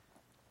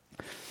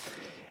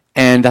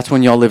 And that's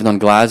when y'all lived on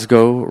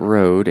Glasgow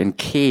Road in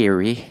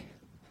Kerry.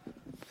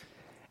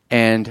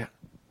 And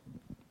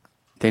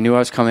they knew I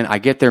was coming. I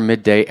get there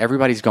midday.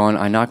 Everybody's gone.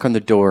 I knock on the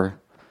door.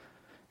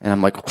 And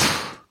I'm like,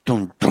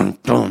 dun, dun,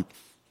 dun.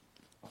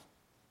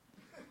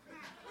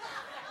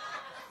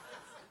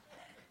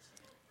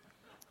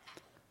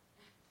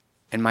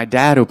 And my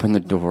dad opened the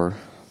door.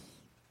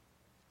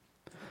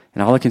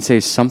 And all I can say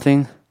is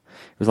something,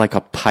 it was like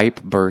a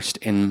pipe burst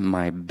in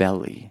my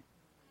belly.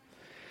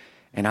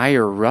 And I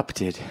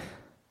erupted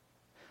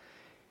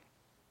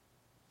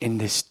in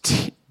this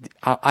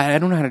I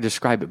don't know how to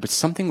describe it, but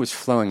something was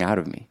flowing out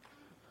of me.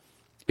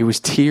 It was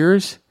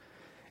tears,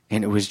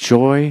 and it was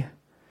joy,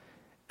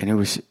 and it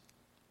was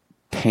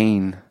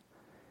pain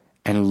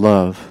and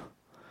love.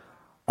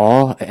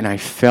 And I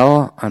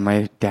fell on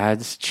my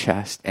dad's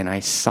chest, and I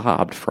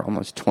sobbed for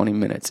almost 20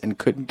 minutes and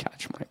couldn't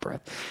catch my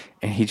breath.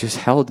 And he just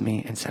held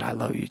me and said, I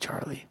love you,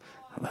 Charlie.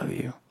 I love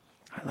you.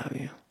 I love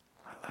you.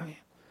 I love you.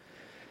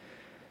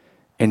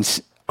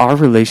 And our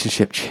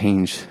relationship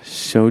changed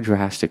so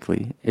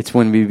drastically. It's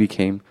when we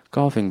became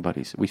golfing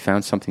buddies. We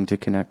found something to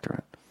connect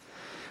around.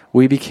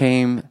 We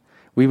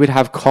would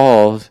have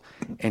calls,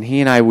 and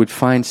he and I would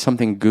find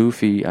something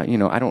goofy. I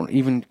can't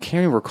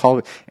even recall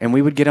it. And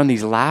we would get on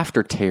these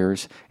laughter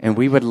tears, and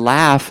we would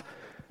laugh,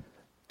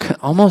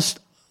 almost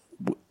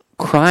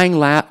crying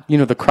laugh,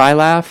 the cry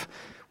laugh,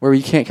 where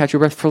you can't catch your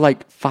breath for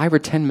like 5 or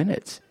 10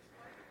 minutes.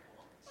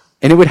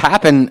 And it would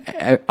happen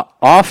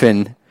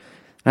often.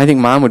 And I think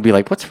Mom would be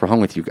like, what's wrong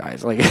with you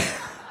guys? Like,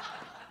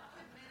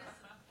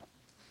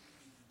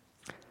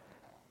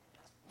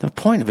 the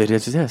point of it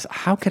is this: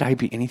 how could I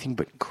be anything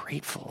but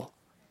grateful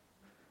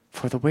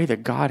for the way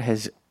that God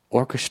has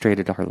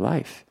orchestrated our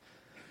life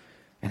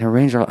and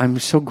arranged our life? I'm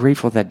so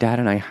grateful that Dad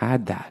and I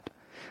had that.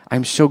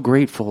 I'm so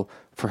grateful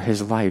for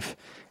his life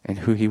and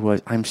who he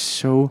was. I'm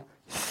so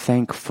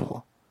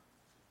thankful.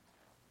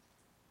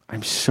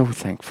 I'm so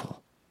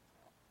thankful.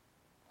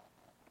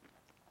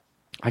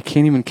 I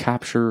can't even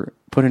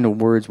put into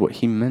words what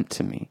he meant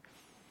to me.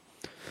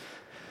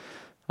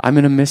 I'm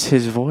going to miss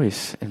his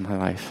voice in my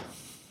life.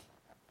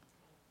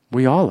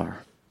 We all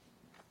are.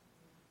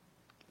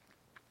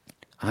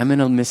 I'm going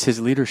to miss his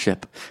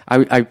leadership.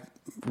 I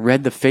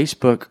read the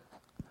Facebook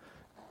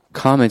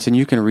comments, and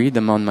you can read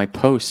them on my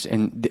post,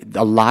 and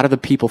a lot of the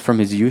people from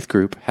his youth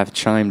group have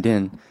chimed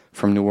in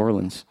from New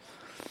Orleans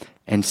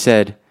and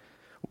said,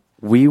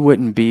 we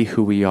wouldn't be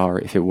who we are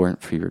if it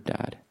weren't for your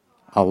dad.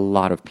 A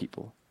lot of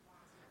people.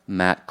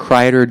 Matt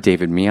Kreider,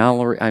 David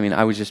Meowler.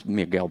 I was just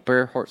Miguel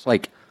Bearhorse.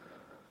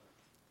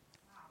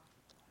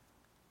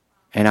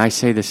 And I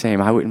say the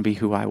same. I wouldn't be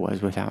who I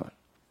was without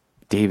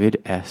David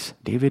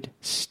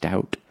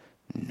Stout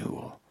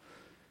Newell.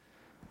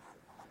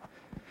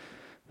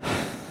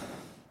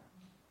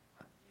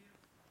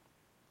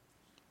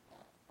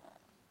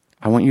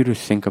 I want you to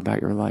think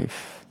about your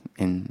life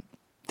in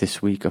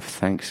this week of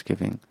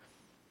Thanksgiving.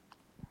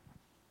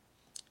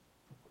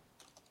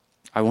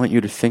 I want you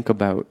to think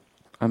about,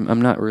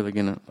 I'm not really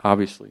going to,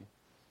 obviously,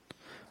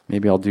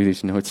 maybe I'll do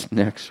these notes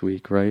next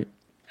week, right?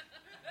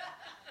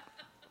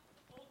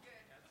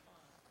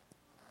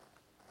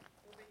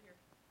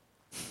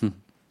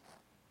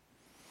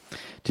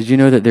 Did you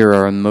know that there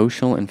are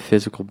emotional and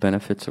physical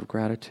benefits of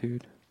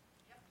gratitude?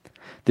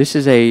 This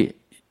is a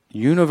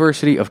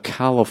University of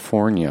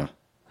California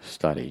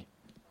study,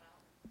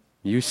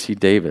 UC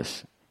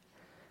Davis.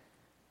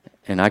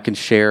 And I can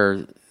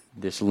share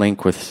this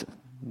link with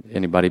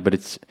anybody, but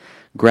it's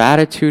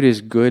gratitude is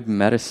good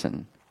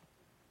medicine.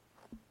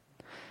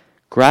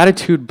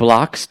 Gratitude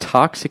blocks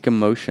toxic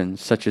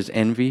emotions such as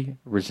envy,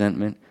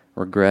 resentment,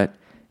 regret,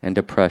 and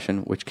depression,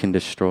 which can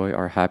destroy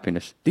our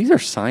happiness. These are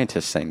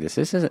scientists saying this.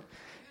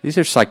 These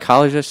are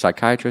psychologists,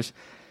 psychiatrists.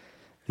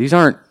 These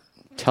aren't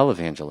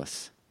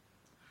televangelists.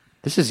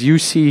 This is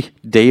UC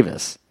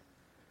Davis.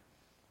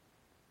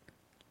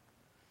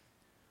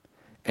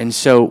 And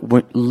so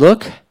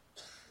look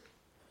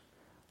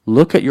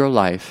at your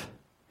life,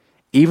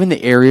 even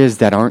the areas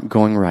that aren't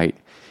going right,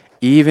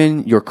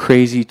 even your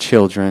crazy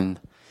children,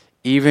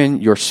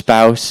 even your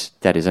spouse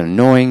that is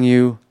annoying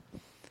you,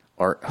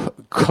 or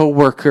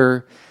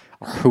coworker,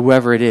 or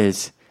whoever it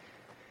is,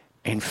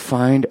 and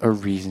find a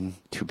reason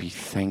to be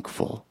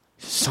thankful.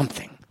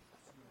 Something.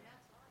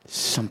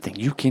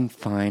 You can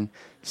find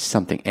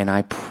something. And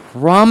I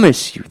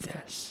promise you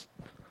this.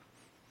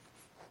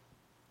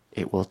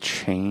 It will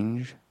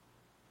change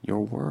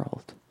your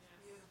world.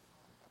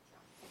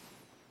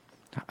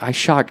 I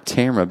shocked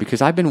Tamara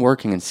because I've been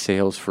working in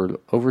sales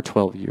for over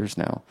 12 years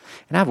now.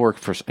 And I've worked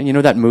for,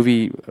 that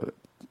movie,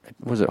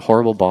 was it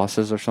Horrible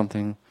Bosses or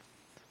something?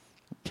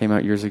 Came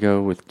out years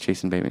ago with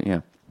Jason Bateman.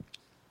 Yeah.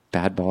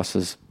 Bad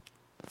Bosses.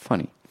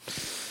 Funny.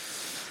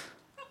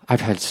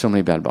 I've had so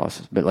many bad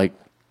bosses, but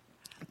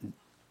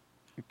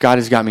God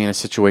has got me in a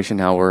situation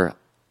now where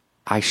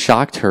I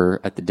shocked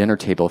her at the dinner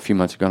table a few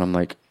months ago, and I'm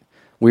like,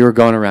 we were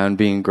going around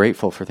being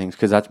grateful for things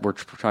because we're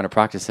trying to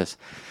practice this.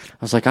 I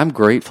was like, I'm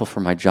grateful for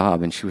my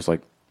job, and she was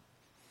like,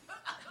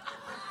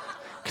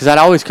 because I'd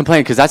always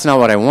complain because that's not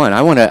what I want.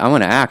 I want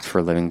to act for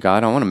a living,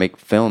 God. I want to make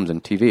films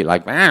and TV.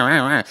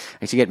 I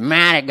used to get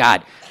mad at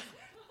God,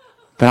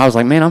 but I was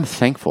like, man, I'm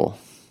thankful.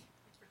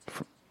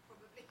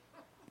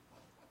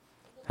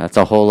 That's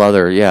a whole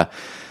other, yeah.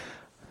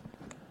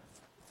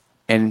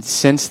 And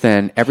since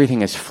then,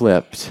 everything has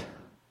flipped.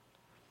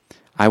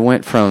 I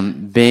went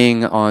from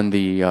being on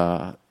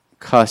the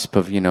cusp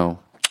of,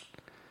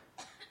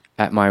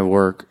 at my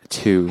work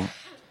to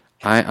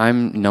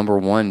I'm number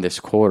one this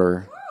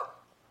quarter,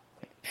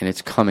 and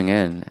it's coming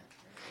in.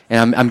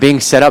 And I'm being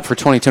set up for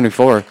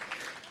 2024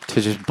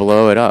 to just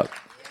blow it up.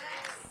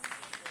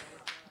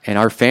 And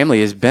our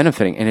family is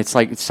benefiting. And it's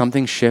like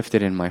something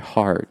shifted in my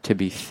heart to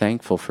be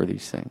thankful for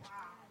these things.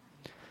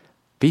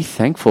 Be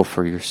thankful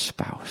for your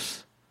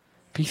spouse.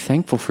 Be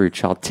thankful for your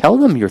child. Tell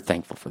them you're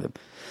thankful for them.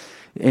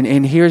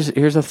 And here's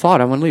a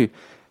thought I want to leave.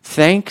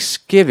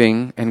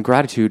 Thanksgiving and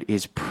gratitude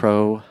is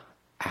proactive.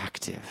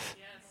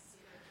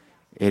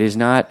 It is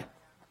not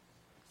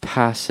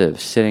passive,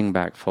 sitting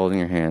back, folding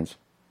your hands.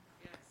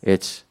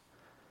 It's,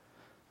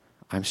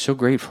 I'm so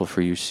grateful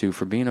for you, Sue,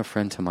 for being a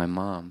friend to my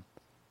mom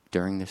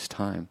during this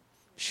time.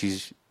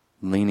 She's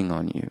leaning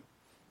on you.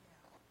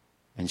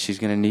 And she's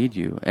going to need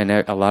you. And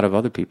a lot of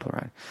other people,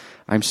 right?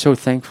 I'm so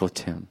thankful,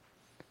 Tim,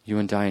 you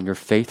and Diane, your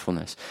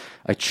faithfulness.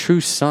 A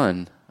true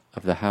son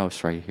of the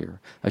house right here.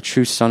 A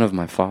true son of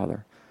my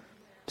father,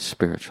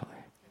 spiritually.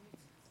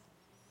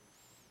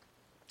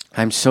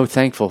 I'm so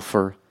thankful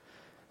for,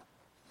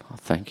 well,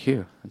 thank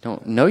you. I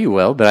don't know you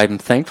well, but I'm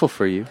thankful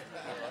for you.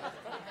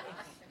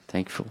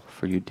 Thankful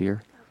for you,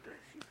 dear.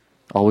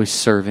 Always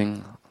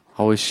serving,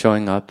 always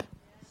showing up,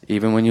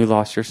 even when you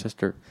lost your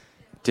sister.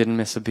 Didn't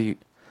miss a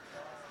beat.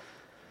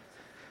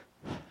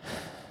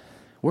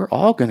 We're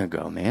all going to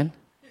go, man.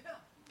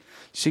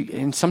 See,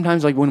 and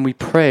sometimes like when we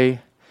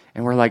pray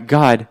and we're like,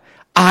 God,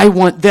 I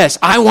want this.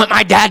 I want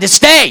my dad to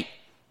stay.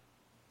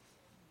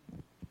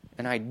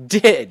 And I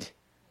did.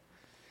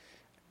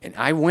 And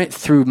I went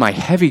through my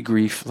heavy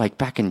grief like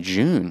back in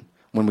June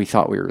when we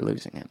thought we were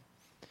losing him.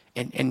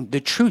 And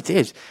the truth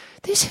is,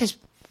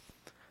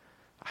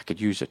 I could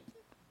use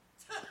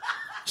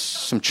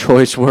some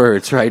choice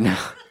words right now.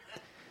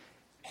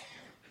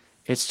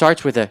 It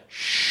starts with a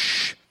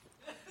shh.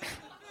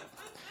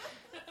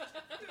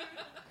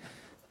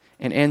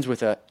 And ends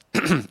with a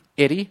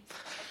itty.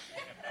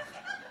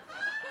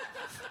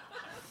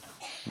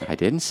 I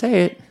didn't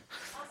say it.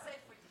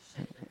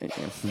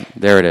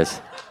 There it is.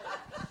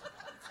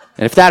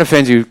 And if that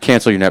offends you,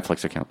 cancel your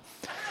Netflix account.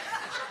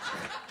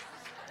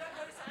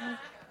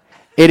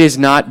 It has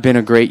not been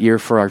a great year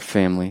for our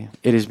family.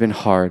 It has been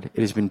hard.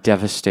 It has been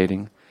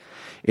devastating.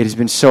 It has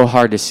been so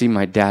hard to see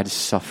my dad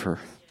suffer.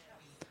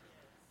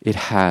 It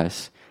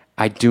has.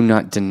 I do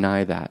not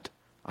deny that.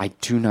 I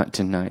do not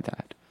deny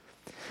that.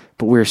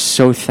 But we're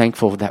so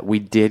thankful that we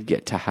did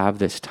get to have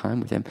this time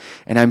with him.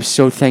 And I'm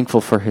so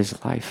thankful for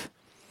his life.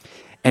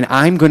 And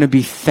I'm going to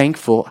be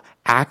thankful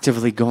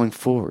actively going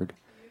forward.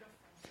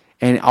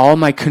 And all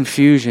my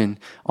confusion,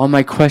 all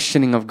my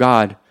questioning of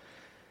God,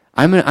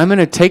 I'm going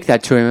to take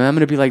that to him. And I'm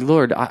going to be like,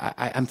 Lord,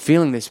 I'm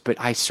feeling this, but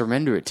I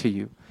surrender it to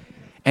you.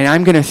 And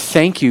I'm going to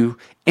thank you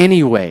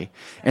anyway.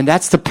 And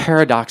that's the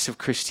paradox of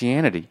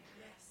Christianity.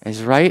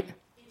 Is right?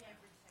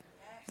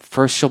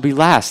 First shall be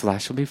last,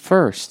 last shall be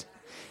first.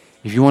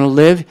 If you want to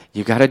live,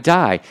 you got to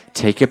die.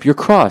 Take up your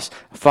cross.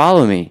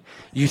 Follow me.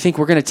 You think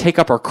we're going to take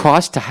up our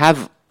cross to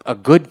have a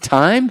good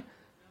time?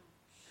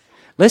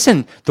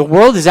 Listen, the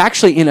world is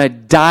actually in a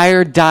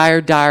dire,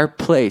 dire, dire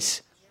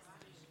place.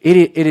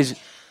 It is,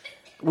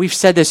 we've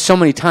said this so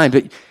many times,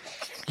 but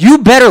you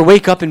better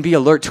wake up and be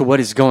alert to what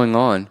is going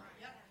on.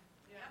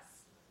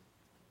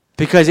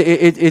 Because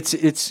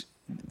it's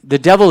the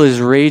devil is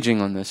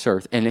raging on this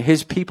earth, and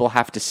his people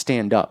have to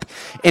stand up.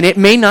 And it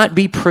may not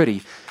be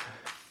pretty,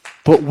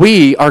 but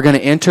we are going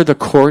to enter the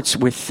courts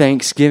with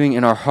thanksgiving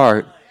in our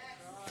heart.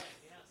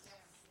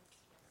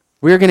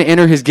 We are going to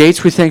enter his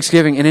gates with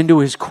thanksgiving and into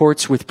his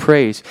courts with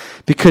praise.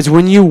 Because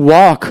when you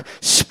walk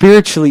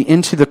spiritually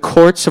into the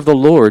courts of the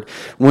Lord,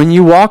 when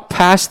you walk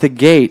past the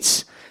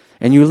gates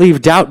and you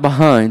leave doubt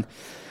behind,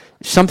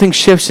 something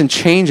shifts and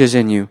changes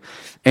in you.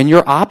 And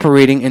you're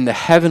operating in the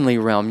heavenly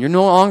realm. You're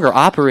no longer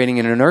operating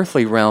in an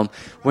earthly realm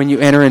when you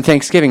enter in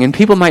thanksgiving. And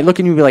people might look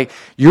at you and be like,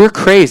 you're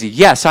crazy.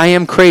 Yes, I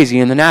am crazy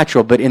in the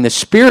natural, but in the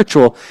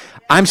spiritual,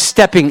 I'm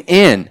stepping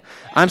in.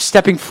 I'm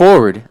stepping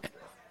forward.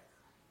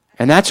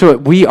 And that's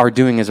what we are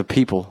doing as a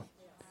people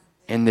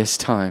in this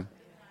time.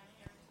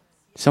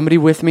 Somebody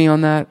with me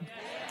on that?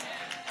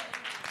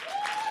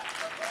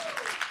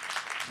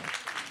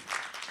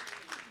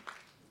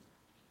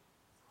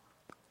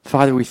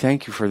 Father, we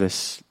thank you for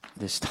this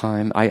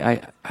time.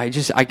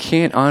 I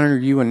can't honor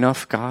you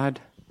enough, God,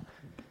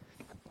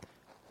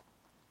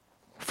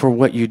 for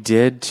what you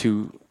did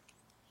to,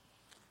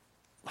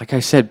 like I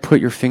said, put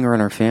your finger on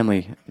our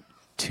family,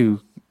 to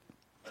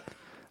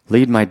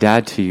lead my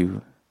dad to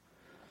you,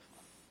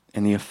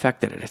 and the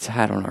effect that it's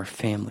had on our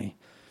family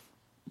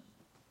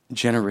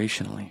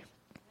generationally.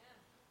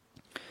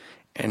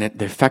 And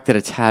the effect that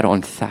it's had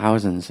on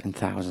thousands and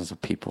thousands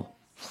of people.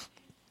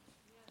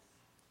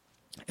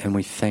 And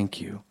we thank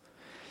you.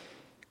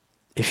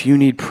 If you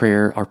need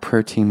prayer, our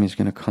prayer team is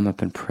going to come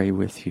up and pray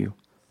with you.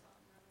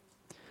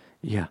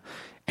 Yeah.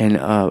 And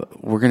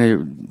we're going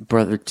to,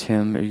 Brother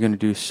Tim, are you going to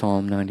do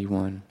Psalm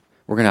 91?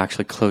 We're going to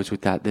actually close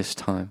with that this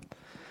time.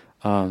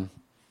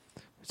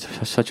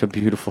 It's such a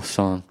beautiful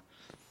psalm.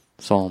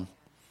 So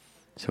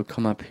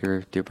come up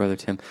here, dear Brother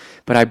Tim.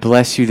 But I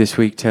bless you this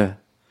week to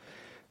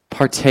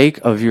partake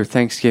of your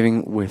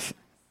Thanksgiving with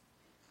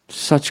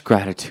such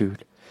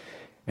gratitude.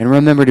 And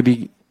remember to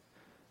be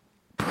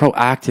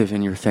proactive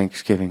in your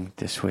Thanksgiving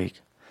this week.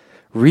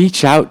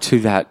 Reach out to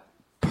that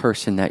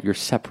person that you're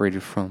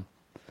separated from.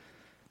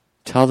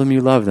 Tell them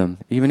you love them,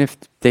 even if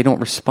they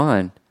don't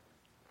respond,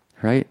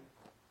 right?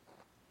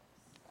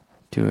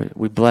 Do it.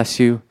 We bless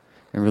you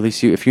and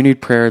release you. If you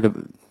need prayer,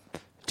 the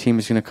team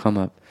is going to come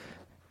up.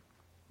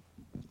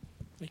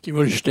 Thank you.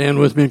 Would you stand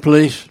with me,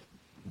 please?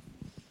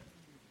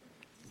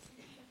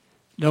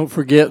 Don't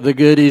forget the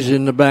goodies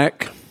in the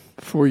back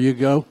before you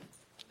go.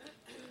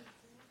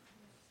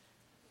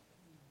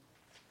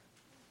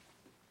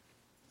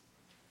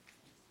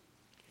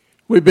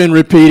 We've been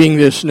repeating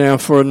this now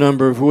for a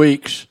number of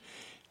weeks,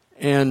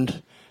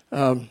 and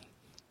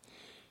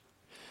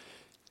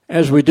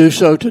as we do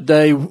so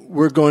today,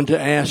 we're going to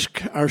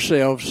ask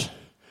ourselves,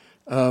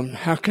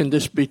 how can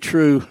this be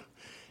true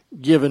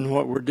given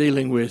what we're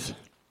dealing with?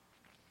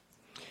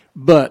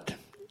 But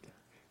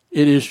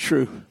it is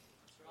true.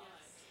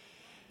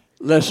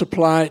 Let's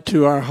apply it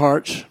to our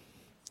hearts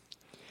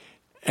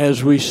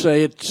as we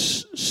say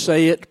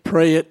it,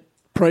 pray it,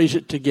 praise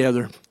it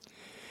together.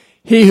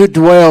 He who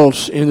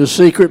dwells in the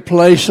secret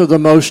place of the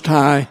Most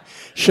High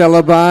shall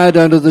abide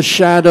under the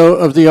shadow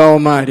of the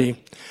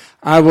Almighty.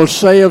 I will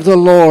say of the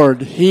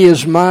Lord, He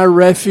is my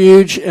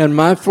refuge and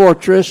my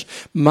fortress,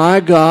 my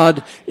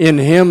God, in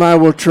Him I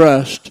will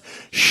trust.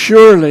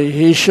 Surely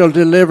He shall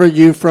deliver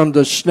you from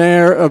the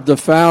snare of the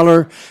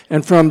fowler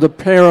and from the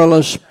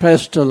perilous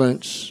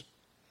pestilence.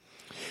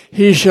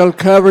 He shall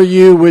cover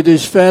you with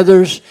His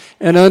feathers,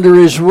 and under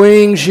His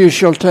wings you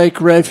shall take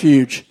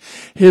refuge.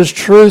 His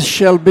truth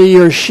shall be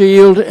your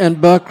shield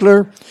and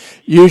buckler.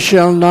 You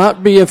shall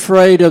not be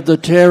afraid of the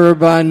terror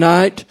by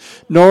night,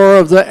 nor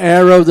of the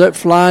arrow that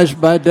flies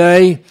by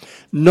day,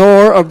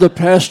 nor of the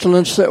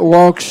pestilence that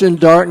walks in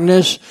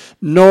darkness,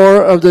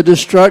 nor of the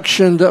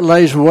destruction that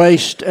lays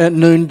waste at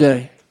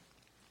noonday.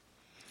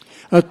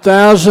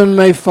 1,000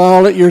 may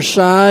fall at your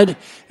side,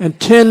 and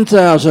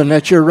 10,000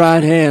 at your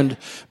right hand,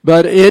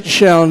 but it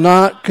shall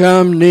not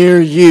come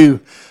near you.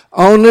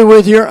 Only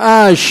with your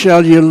eyes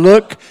shall you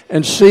look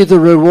and see the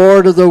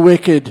reward of the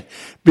wicked,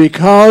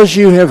 because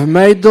you have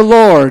made the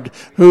Lord,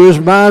 who is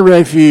my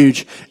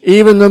refuge,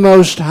 even the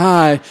Most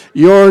High,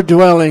 your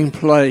dwelling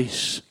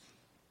place.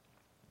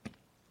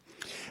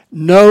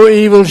 No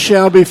evil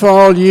shall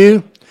befall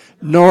you,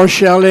 nor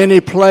shall any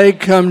plague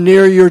come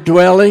near your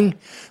dwelling,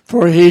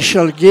 for He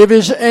shall give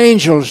His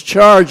angels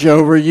charge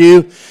over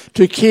you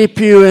to keep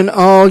you in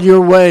all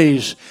your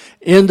ways.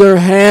 In their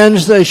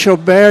hands they shall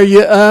bear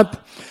you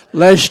up,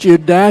 lest you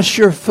dash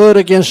your foot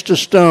against a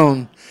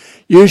stone.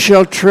 You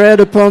shall tread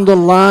upon the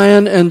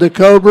lion and the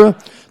cobra,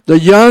 the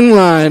young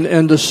lion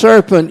and the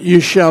serpent you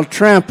shall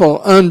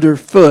trample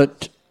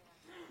underfoot.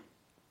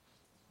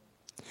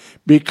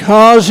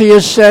 Because He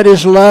has set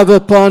His love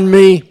upon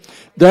me,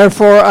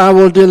 therefore I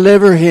will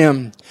deliver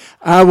him.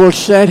 I will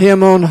set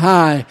him on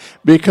high,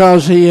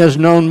 because he has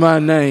known my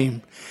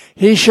name.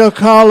 He shall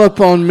call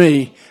upon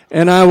me,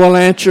 and I will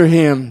answer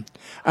him.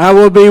 I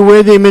will be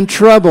with him in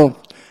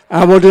trouble.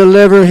 I will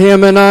deliver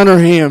him and honor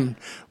him.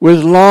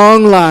 With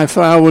long life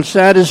I will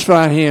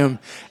satisfy him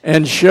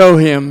and show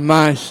him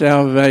my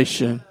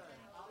salvation.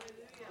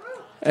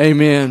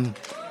 Amen.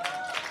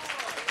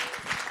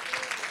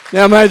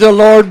 Now may the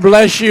Lord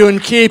bless you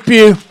and keep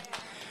you.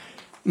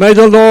 May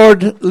the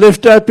Lord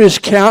lift up His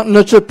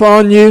countenance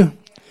upon you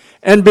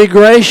and be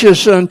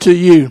gracious unto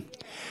you.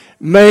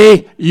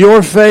 May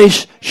your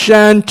face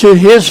shine to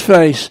His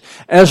face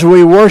as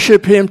we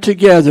worship Him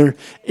together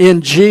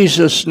in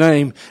Jesus'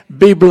 name.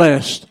 Be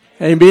blessed.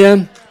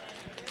 Amen.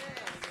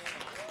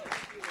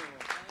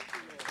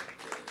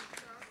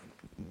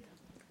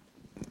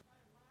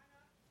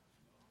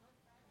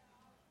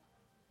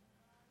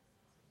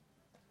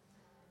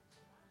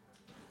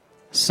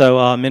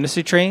 So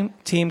ministry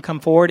team,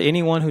 come forward.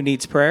 Anyone who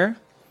needs prayer,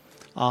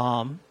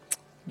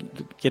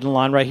 get in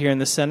line right here in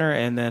the center,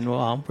 and then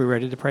we're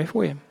ready to pray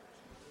for you.